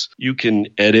shapes. You can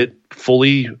edit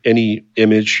fully any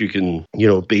image. You can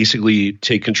basically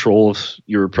take control of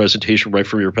your presentation right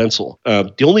from your pencil.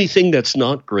 The only thing that's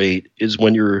not great is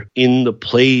when you're in the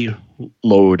play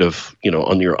mode of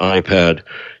on your iPad,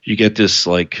 you get this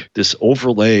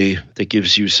overlay that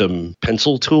gives you some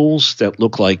pencil tools that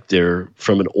look like they're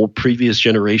from an old previous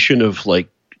generation of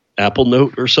Apple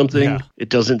Note or something. Yeah. It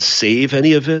doesn't save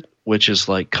any of it, which is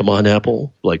come on,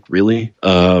 Apple, really.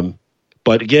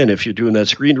 But again, if you're doing that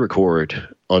screen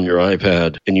record on your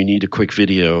iPad and you need a quick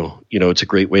video, it's a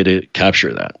great way to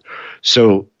capture that.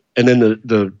 So, and then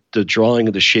the drawing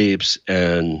of the shapes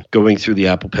and going through the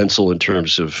Apple Pencil in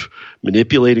terms of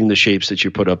manipulating the shapes that you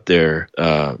put up there,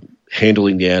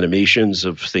 handling the animations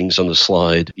of things on the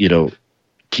slide,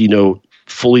 Keynote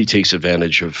fully takes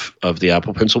advantage of the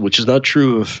Apple Pencil, which is not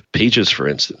true of Pages, for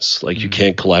instance. You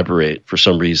can't collaborate for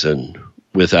some reason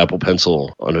with Apple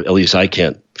Pencil. At least I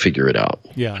can't figure it out.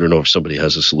 Yeah. I don't know if somebody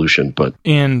has a solution, but...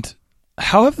 And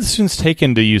how have the students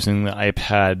taken to using the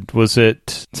iPad? Was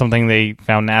it something they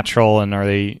found natural, and are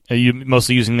you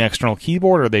mostly using the external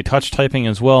keyboard, or are they touch typing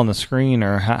as well on the screen,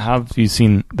 or how have you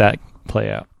seen that play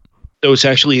out? So it's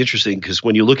actually interesting because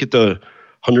when you look at the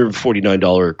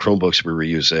 $149 Chromebooks we were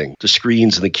using, the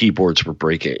screens and the keyboards were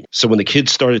breaking. So when the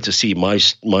kids started to see my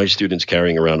students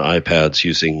carrying around iPads,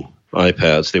 using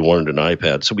iPads, they wanted an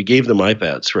iPad. So we gave them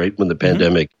iPads, right? When the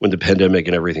pandemic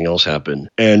and everything else happened.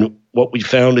 And what we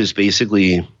found is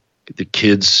basically the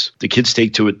kids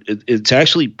take to it. It's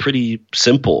actually pretty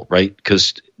simple, right?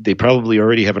 Because they probably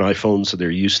already have an iPhone, so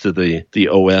they're used to the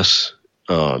OS.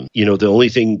 The only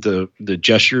thing, the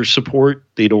gesture support,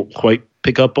 they don't quite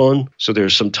pick up on. So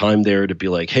there's some time there to be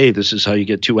like, hey, this is how you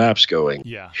get two apps going.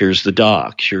 Yeah. Here's the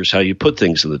dock. Here's how you put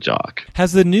things in the dock.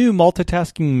 Has the new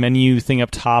multitasking menu thing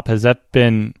up top, has that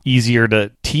been easier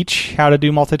to teach how to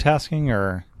do multitasking,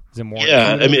 or is it more?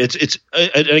 Yeah, I mean,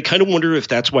 I kind of wonder if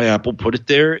that's why Apple put it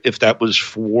there, if that was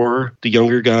for the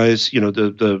younger guys,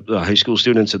 the high school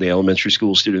students and the elementary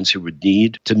school students who would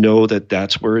need to know that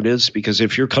that's where it is. Because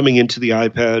if you're coming into the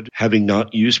iPad having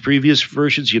not used previous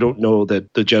versions, you don't know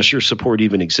that the gesture support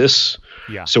even exists.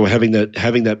 Yeah. So having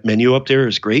that menu up there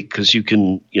is great because you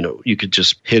can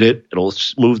just hit it, it'll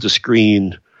move the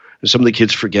screen, and some of the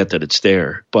kids forget that it's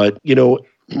there. But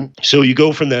so you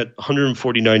go from that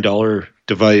 $149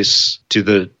 device to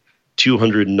the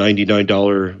 $299,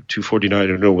 $249. I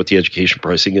don't know what the education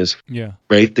pricing is. Yeah.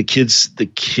 Right. The kids love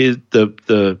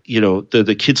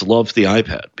the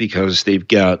iPad because they've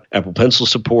got Apple Pencil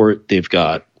support. They've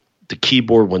got the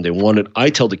keyboard when they want it. I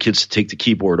tell the kids to take the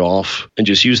keyboard off and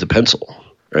just use the pencil.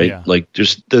 Right. Yeah.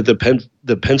 Just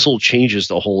the pencil changes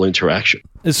the whole interaction.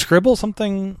 Is Scribble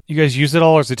something you guys use at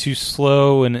all, or is it too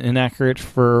slow and inaccurate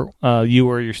for you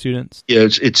or your students? Yeah,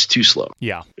 it's too slow.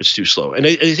 Yeah, it's too slow. And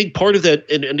I think part of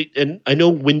that, and I know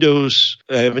Windows,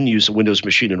 I haven't used a Windows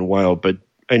machine in a while, but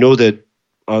I know that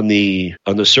on the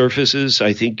surfaces,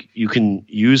 I think you can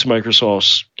use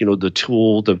Microsoft's, the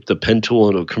tool, the pen tool,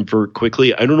 and it'll convert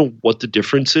quickly. I don't know what the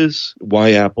difference is,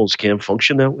 why Apple's can't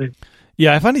function that way.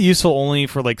 Yeah, I find it useful only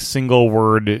for single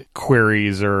word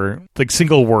queries or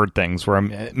single word things where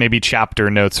maybe chapter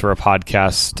notes for a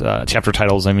podcast, chapter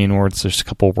titles, where it's just a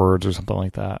couple of words or something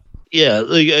like that. Yeah,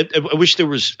 I wish it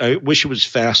was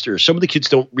faster. Some of the kids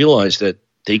don't realize that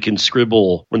they can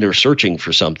scribble when they're searching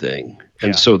for something.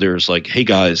 And so there's hey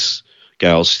guys,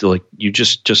 gals, you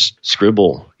just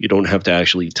scribble. You don't have to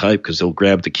actually type because they'll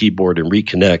grab the keyboard and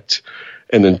reconnect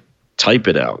and then type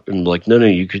it out. And no,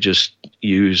 you could just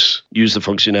use the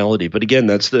functionality. But again,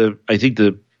 I think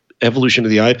the evolution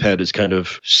of the iPad is kind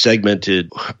of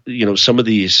segmented, some of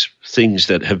these things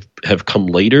that have come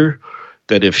later,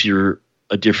 that if you're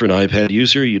a different iPad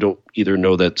user, you don't either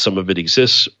know that some of it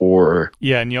exists or...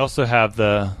 Yeah, and you also have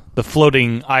the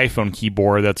floating iPhone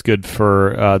keyboard that's good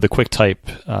for the quick type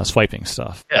swiping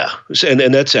stuff. Yeah,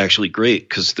 and that's actually great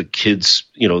because the kids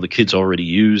already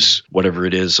use whatever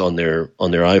it is on their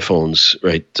iPhones,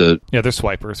 right? They're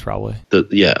swipers probably.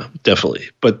 Yeah, definitely.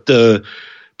 But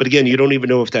again, you don't even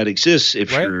know if that exists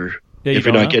if right. you're if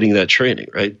you're not getting that training,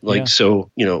 right? Like, so,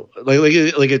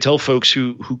 like I tell folks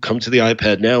who come to the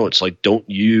iPad now, it's like, don't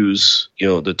use,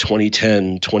 the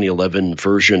 2010, 2011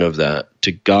 version of that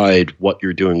to guide what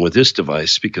you're doing with this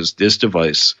device, because this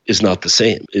device is not the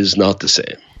same,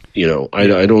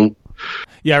 I don't.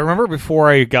 Yeah, I remember before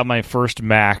I got my first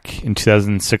Mac in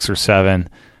 2006 or 7,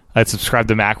 I'd subscribed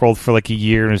to Macworld for like a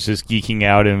year and was just geeking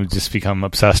out and would just become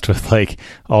obsessed with like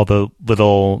all the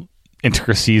little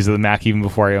intricacies of the Mac even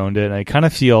before I owned it. And I kind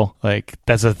of feel like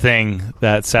that's a thing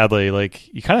that sadly,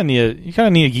 like you kind of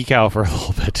need to geek out for a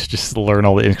little bit to just learn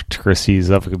all the intricacies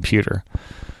of a computer.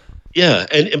 Yeah,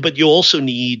 but you also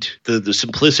need the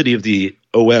simplicity of the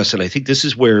OS, and I think this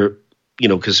is where,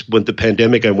 because when the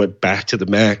pandemic, I went back to the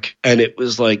Mac, and it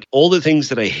was like all the things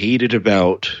that I hated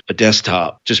about a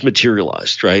desktop just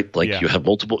materialized, right? Like you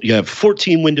have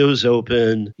 14 windows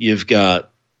open,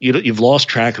 you've lost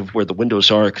track of where the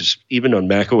windows are, because even on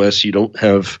Mac OS, you don't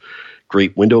have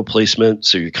great window placement.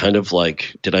 So you're kind of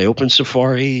like, did I open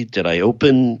Safari? Did I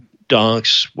open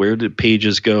Docs? Where did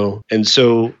pages go? And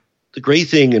so the great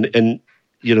thing,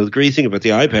 the great thing about the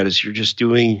iPad is you're just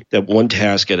doing that one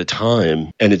task at a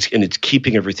time, and it's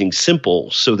keeping everything simple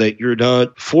so that you're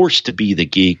not forced to be the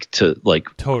geek to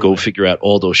go figure out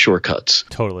all those shortcuts.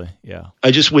 Totally, yeah.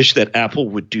 I just wish that Apple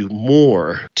would do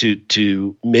more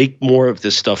to make more of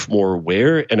this stuff more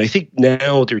aware. And I think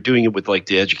now they're doing it with like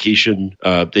the education.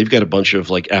 They've got a bunch of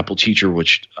like Apple Teacher,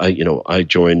 which I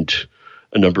joined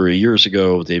a number of years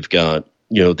ago. They've got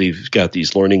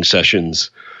these learning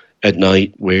sessions at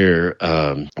night where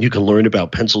you can learn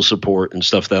about pencil support and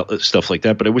stuff like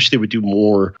that. But I wish they would do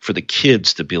more for the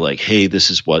kids to be like, hey,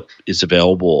 this is what is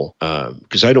available.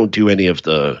 Because I don't do any of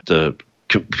the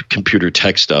computer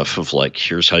tech stuff of like,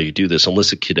 here's how you do this,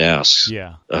 unless a kid asks.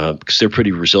 Yeah. Because they're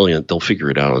pretty resilient. They'll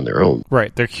figure it out on their own.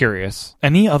 Right. They're curious.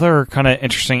 Any other kind of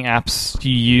interesting apps do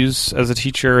you use as a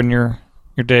teacher in your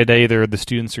day-to-day, either the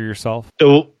students or yourself?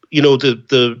 So,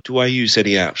 do I use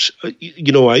any apps?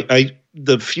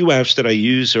 The few apps that I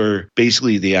use are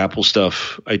basically the Apple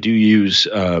stuff. I do use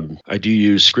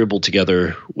Scribble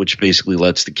Together, which basically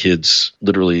lets the kids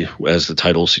literally, as the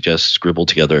title suggests, scribble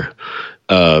together.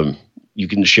 You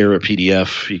can share a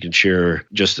PDF. You can share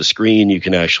just a screen. You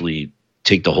can actually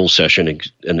take the whole session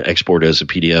and export it as a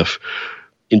PDF.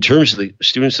 In terms of the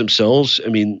students themselves, I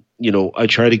mean, I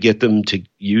try to get them to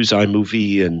use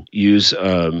iMovie and use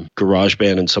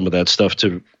GarageBand and some of that stuff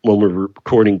when we're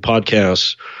recording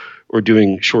podcasts or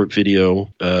doing short video.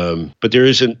 But there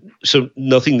isn't, so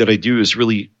nothing that I do is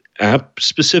really app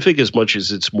specific as much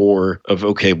as it's more of,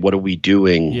 okay, what are we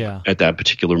doing at that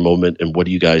particular moment, and what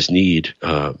do you guys need?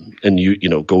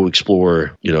 And go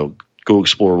explore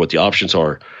what the options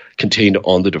are contained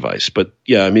on the device. But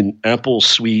yeah, I mean, Apple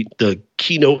Suite, the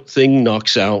Keynote thing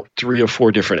knocks out 3 or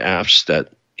 4 different apps that,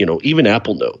 even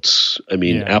Apple Notes. I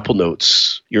mean, Apple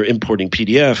Notes, you're importing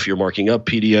PDF, you're marking up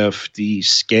PDF, the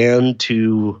scan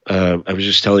to, I was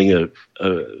just telling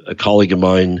a colleague of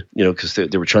mine, because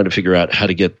they were trying to figure out how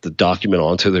to get the document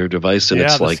onto their device. And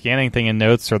it's the like scanning thing in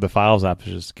Notes or the Files app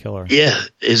is just killer. Yeah,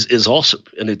 is awesome.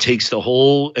 And it takes the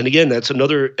whole, and again, that's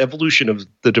another evolution of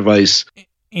the device,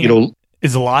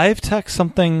 Is live text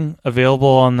something available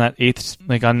on that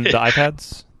on the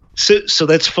iPads? So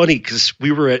that's funny, because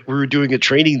we were doing a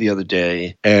training the other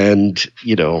day, and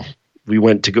we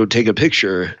went to go take a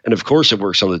picture, and of course it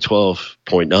works on the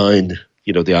 12.9,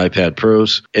 the iPad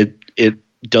Pros. It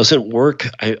doesn't work.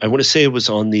 I want to say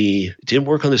it didn't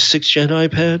work on the 6th gen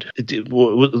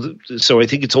iPad. So I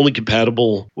think it's only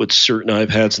compatible with certain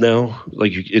iPads now.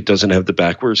 Like it doesn't have the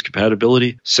backwards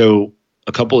compatibility. So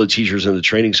a couple of teachers in the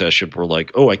training session were like,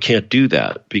 "Oh, I can't do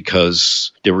that,"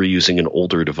 because they were using an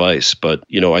older device. But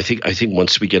I think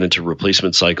once we get into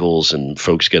replacement cycles and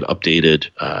folks get updated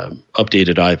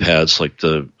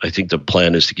iPads, I think the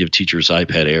plan is to give teachers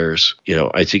iPad Airs.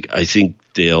 I think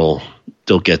they'll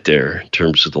get there in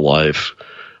terms of the live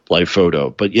photo.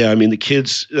 But yeah, I mean, the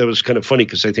kids, that was kind of funny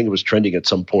because I think it was trending at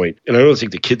some point, and I don't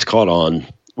think the kids caught on,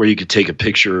 where you could take a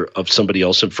picture of somebody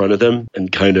else in front of them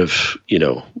and kind of,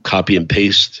 copy and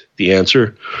paste the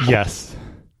answer. Yes.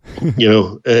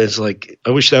 It's like, I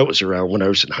wish that was around when I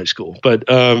was in high school.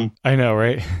 But I know,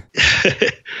 right?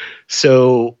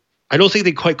 So I don't think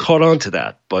they quite caught on to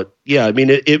that. But yeah, I mean,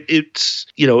 it's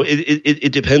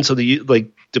it depends on the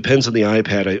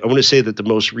iPad. I want to say that the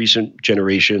most recent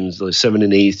generations, the 7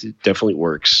 and 8, it definitely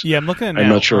works. Yeah, I'm looking at it I'm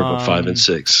now. not sure about 5 and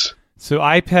 6. So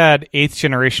iPad 8th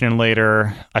generation and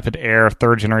later, iPad Air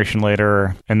 3rd generation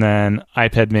later, and then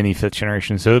iPad Mini 5th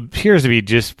generation. So it appears to be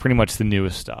just pretty much the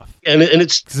newest stuff. And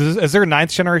it's... Is there a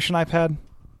 9th generation iPad?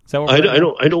 Is that what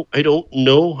I don't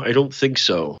know. I don't think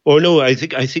so. Oh no, I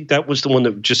think that was the one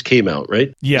that just came out,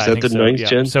 right? Yeah, is that the ninth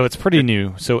gen? So it's pretty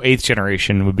new. So 8th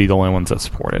generation would be the only ones that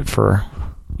support it for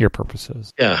your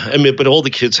purposes. Yeah, I mean, but all the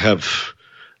kids have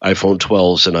iPhone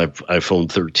 12s and iPhone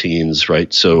 13s,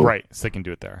 right? So they can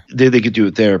do it there. They could do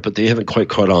it there, but they haven't quite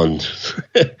caught on.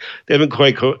 They haven't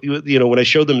quite when I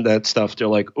show them that stuff, they're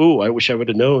like, "Oh, I wish I would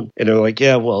have known." And they're like,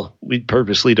 "Yeah, well, we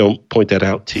purposely don't point that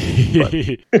out to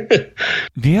you."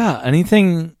 Yeah,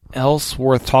 anything else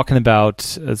worth talking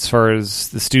about as far as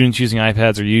the students using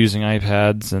iPads or using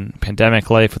iPads and pandemic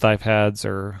life with iPads?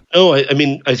 Or no, I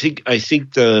mean, I think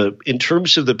in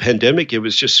terms of the pandemic, it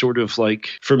was just sort of like,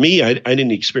 for me, I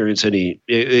didn't experience any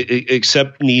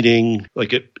except needing like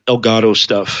Elgato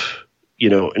stuff,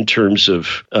 in terms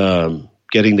of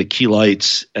getting the key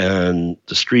lights and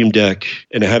the Stream Deck,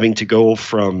 and having to go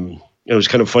from. It was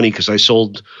kind of funny because I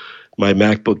sold my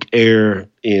MacBook Air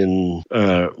in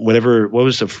when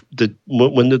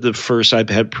did the first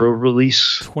iPad Pro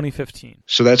release? 2015.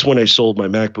 So that's when I sold my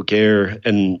MacBook Air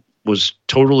and was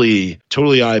totally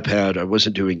iPad. I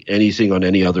wasn't doing anything on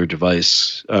any other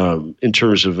device in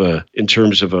terms of a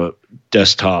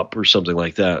desktop or something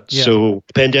like that. Yeah. So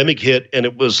the pandemic hit, and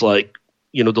it was like,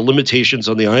 the limitations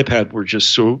on the iPad were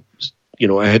just so.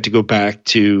 I had to go back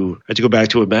to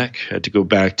a Mac. I had to go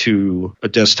back to a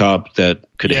desktop that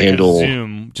could handle.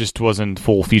 Zoom just wasn't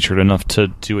full featured enough to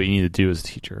do what you need to do as a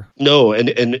teacher. No,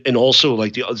 and also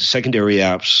like the secondary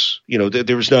apps,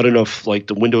 there was not enough like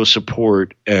the Windows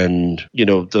support and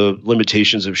the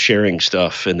limitations of sharing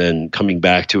stuff and then coming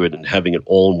back to it and having it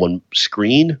all in one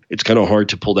screen. It's kind of hard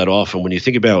to pull that off. And when you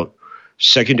think about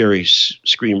secondary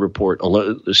screen report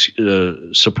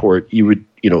support, you would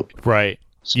right.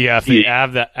 Yeah, if you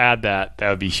add that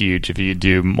would be huge. If you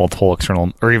do multiple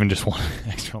external, or even just one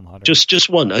external monitor.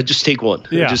 Just one. I just take one.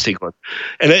 Yeah. Just take one,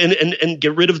 and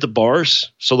get rid of the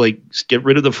bars. So like, get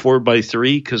rid of the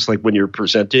 4x3, because like when you're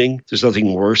presenting, there's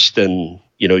nothing worse than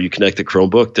you connect the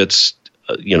Chromebook that's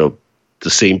the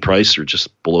same price or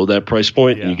just below that price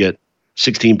point, and you get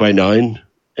 16:9.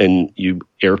 And you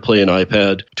AirPlay an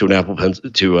iPad to an Apple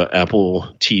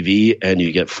TV, and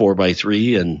you get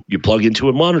 4x3, and you plug into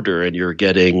a monitor, and you're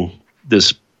getting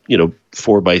this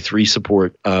 4x3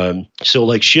 support. So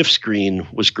like Shift Screen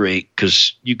was great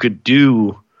because you could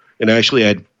do. And actually,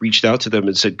 I'd reached out to them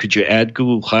and said, "Could you add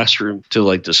Google Classroom to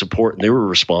like the support?" And they were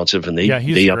responsive, and they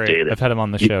updated. I've had him on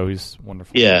the show. He's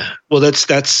wonderful. Yeah, well,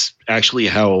 that's actually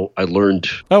how I learned.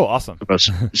 Oh, awesome! About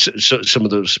some of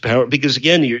those power, because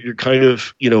again, you're kind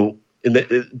of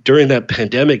during that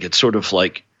pandemic, it's sort of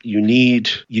like you need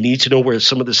to know where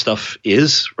some of this stuff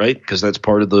is, right? Because that's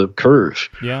part of the curve.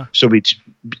 Yeah. So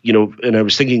and I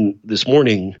was thinking this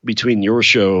morning, between your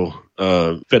show,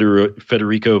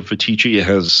 Federico Fatici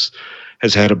has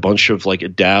had a bunch of like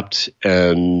Adapt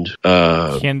and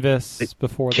Canvas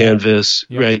before Canvas,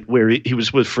 that. Right? Where he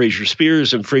was with Fraser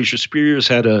Spears, and Fraser Spears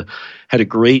had a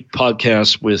great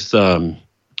podcast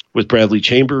with Bradley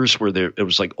Chambers, where it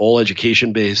was like all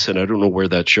education based, and I don't know where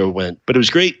that show went, but it was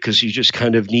great because you just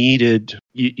kind of needed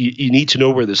you need to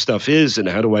know where this stuff is and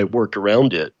how do I work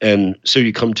around it, and so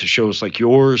you come to shows like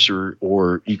yours,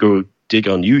 or you go dig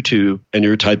on YouTube and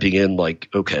you're typing in like,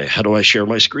 okay, how do I share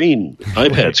my screen,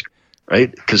 iPad screen,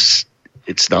 right? Because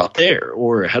it's not there,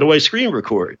 or how do I screen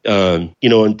record, and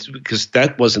because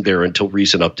that wasn't there until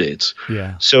recent updates.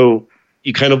 Yeah. So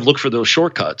you kind of look for those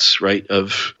shortcuts, right?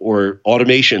 Or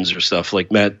automations or stuff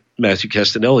like Matthew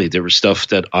Castanelli. There was stuff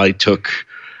that I took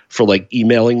for like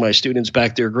emailing my students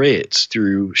back their grades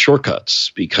through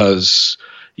shortcuts, because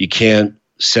you can't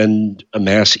send a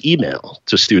mass email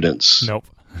to students. Nope.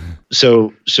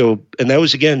 So, and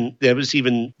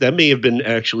that may have been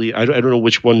actually, I don't know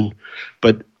which one,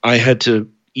 but I had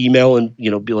to email and,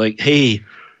 be like, hey,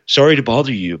 sorry to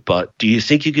bother you, but do you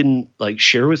think you can like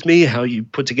share with me how you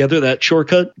put together that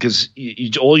shortcut? Because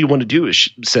all you want to do is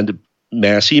send a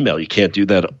mass email. You can't do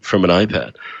that from an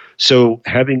iPad. So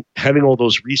having all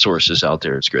those resources out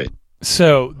there is great.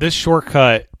 So this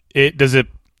shortcut,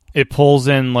 it pulls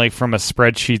in like from a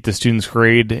spreadsheet the student's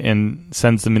grade and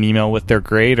sends them an email with their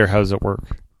grade, or how does it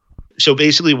work? So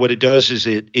basically what it does is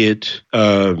it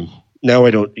now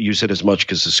I don't use it as much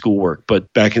because of schoolwork,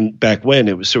 but back when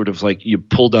it was sort of like you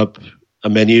pulled up a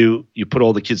menu, you put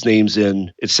all the kids' names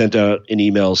in, it sent out an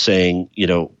email saying,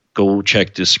 go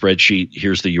check this spreadsheet.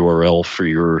 Here's the URL for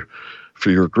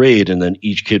your grade, and then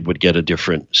each kid would get a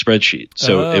different spreadsheet.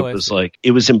 So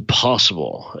it was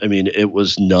impossible. I mean, it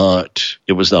was not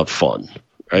fun.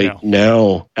 Right.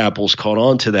 No. Now Apple's caught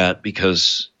on to that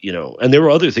because, and there were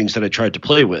other things that I tried to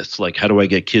play with, like how do I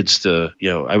get kids to,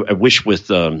 I wish with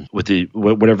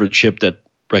whatever chip that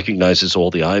recognizes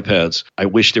all the iPads. I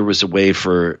wish there was a way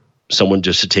for someone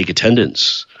just to take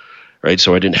attendance, right?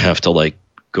 So I didn't have to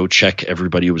go check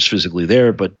everybody who was physically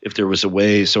there. But if there was a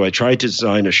way, so I tried to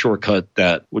design a shortcut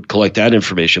that would collect that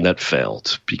information. That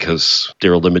failed because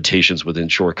there are limitations within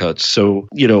shortcuts. So,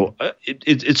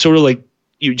 it's sort of like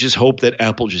you just hope that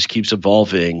Apple just keeps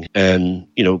evolving, and,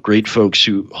 great folks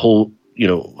who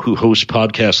host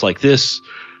podcasts like this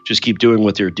just keep doing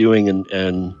what they're doing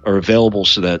and are available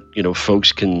so that,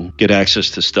 folks can get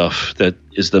access to stuff that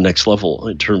is the next level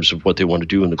in terms of what they want to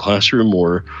do in the classroom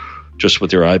or just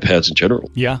with their iPads in general.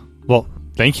 Yeah. Well,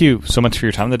 thank you so much for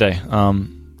your time today.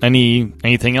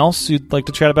 Anything else you'd like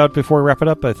to chat about before we wrap it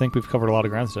up? I think we've covered a lot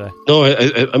of ground today. No,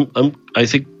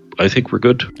 I think we're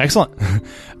good. Excellent.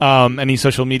 Any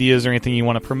social medias or anything you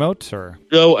want to promote? Or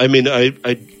no, I mean I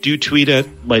do tweet at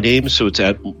my name, so it's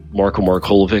at Marko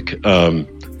Markolovic.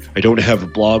 I don't have a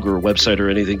blog or a website or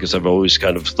anything because I've always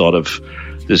kind of thought of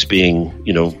this being,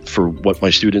 for what my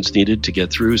students needed to get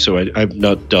through. So I've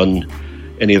not done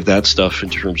any of that stuff in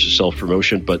terms of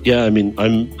self-promotion. But yeah, I mean,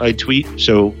 I tweet.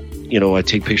 So, I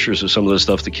take pictures of some of the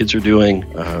stuff the kids are doing,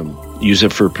 use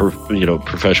it for,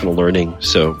 professional learning.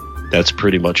 So that's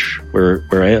pretty much where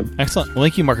I am. Excellent. Well,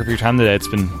 thank you, Marko, for your time today. It's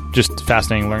been just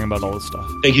fascinating learning about all this stuff.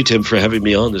 Thank you, Tim, for having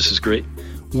me on. This is great.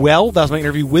 Well, that was my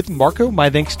interview with Marko. My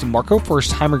thanks to Marko for his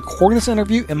time recording this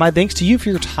interview, and my thanks to you for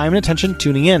your time and attention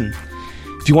tuning in.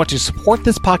 If you want to support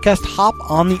this podcast, hop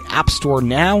on the App Store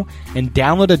now and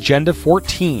download Agenda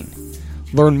 14.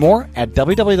 Learn more at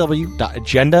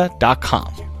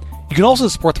www.agenda.com. You can also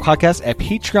support the podcast at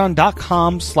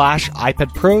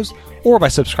patreon.com/iPadPros or by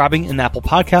subscribing in Apple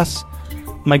Podcasts.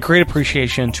 My great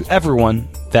appreciation to everyone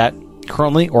that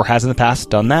currently or has in the past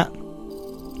done that.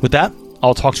 With that,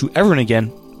 I'll talk to everyone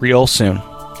again real soon.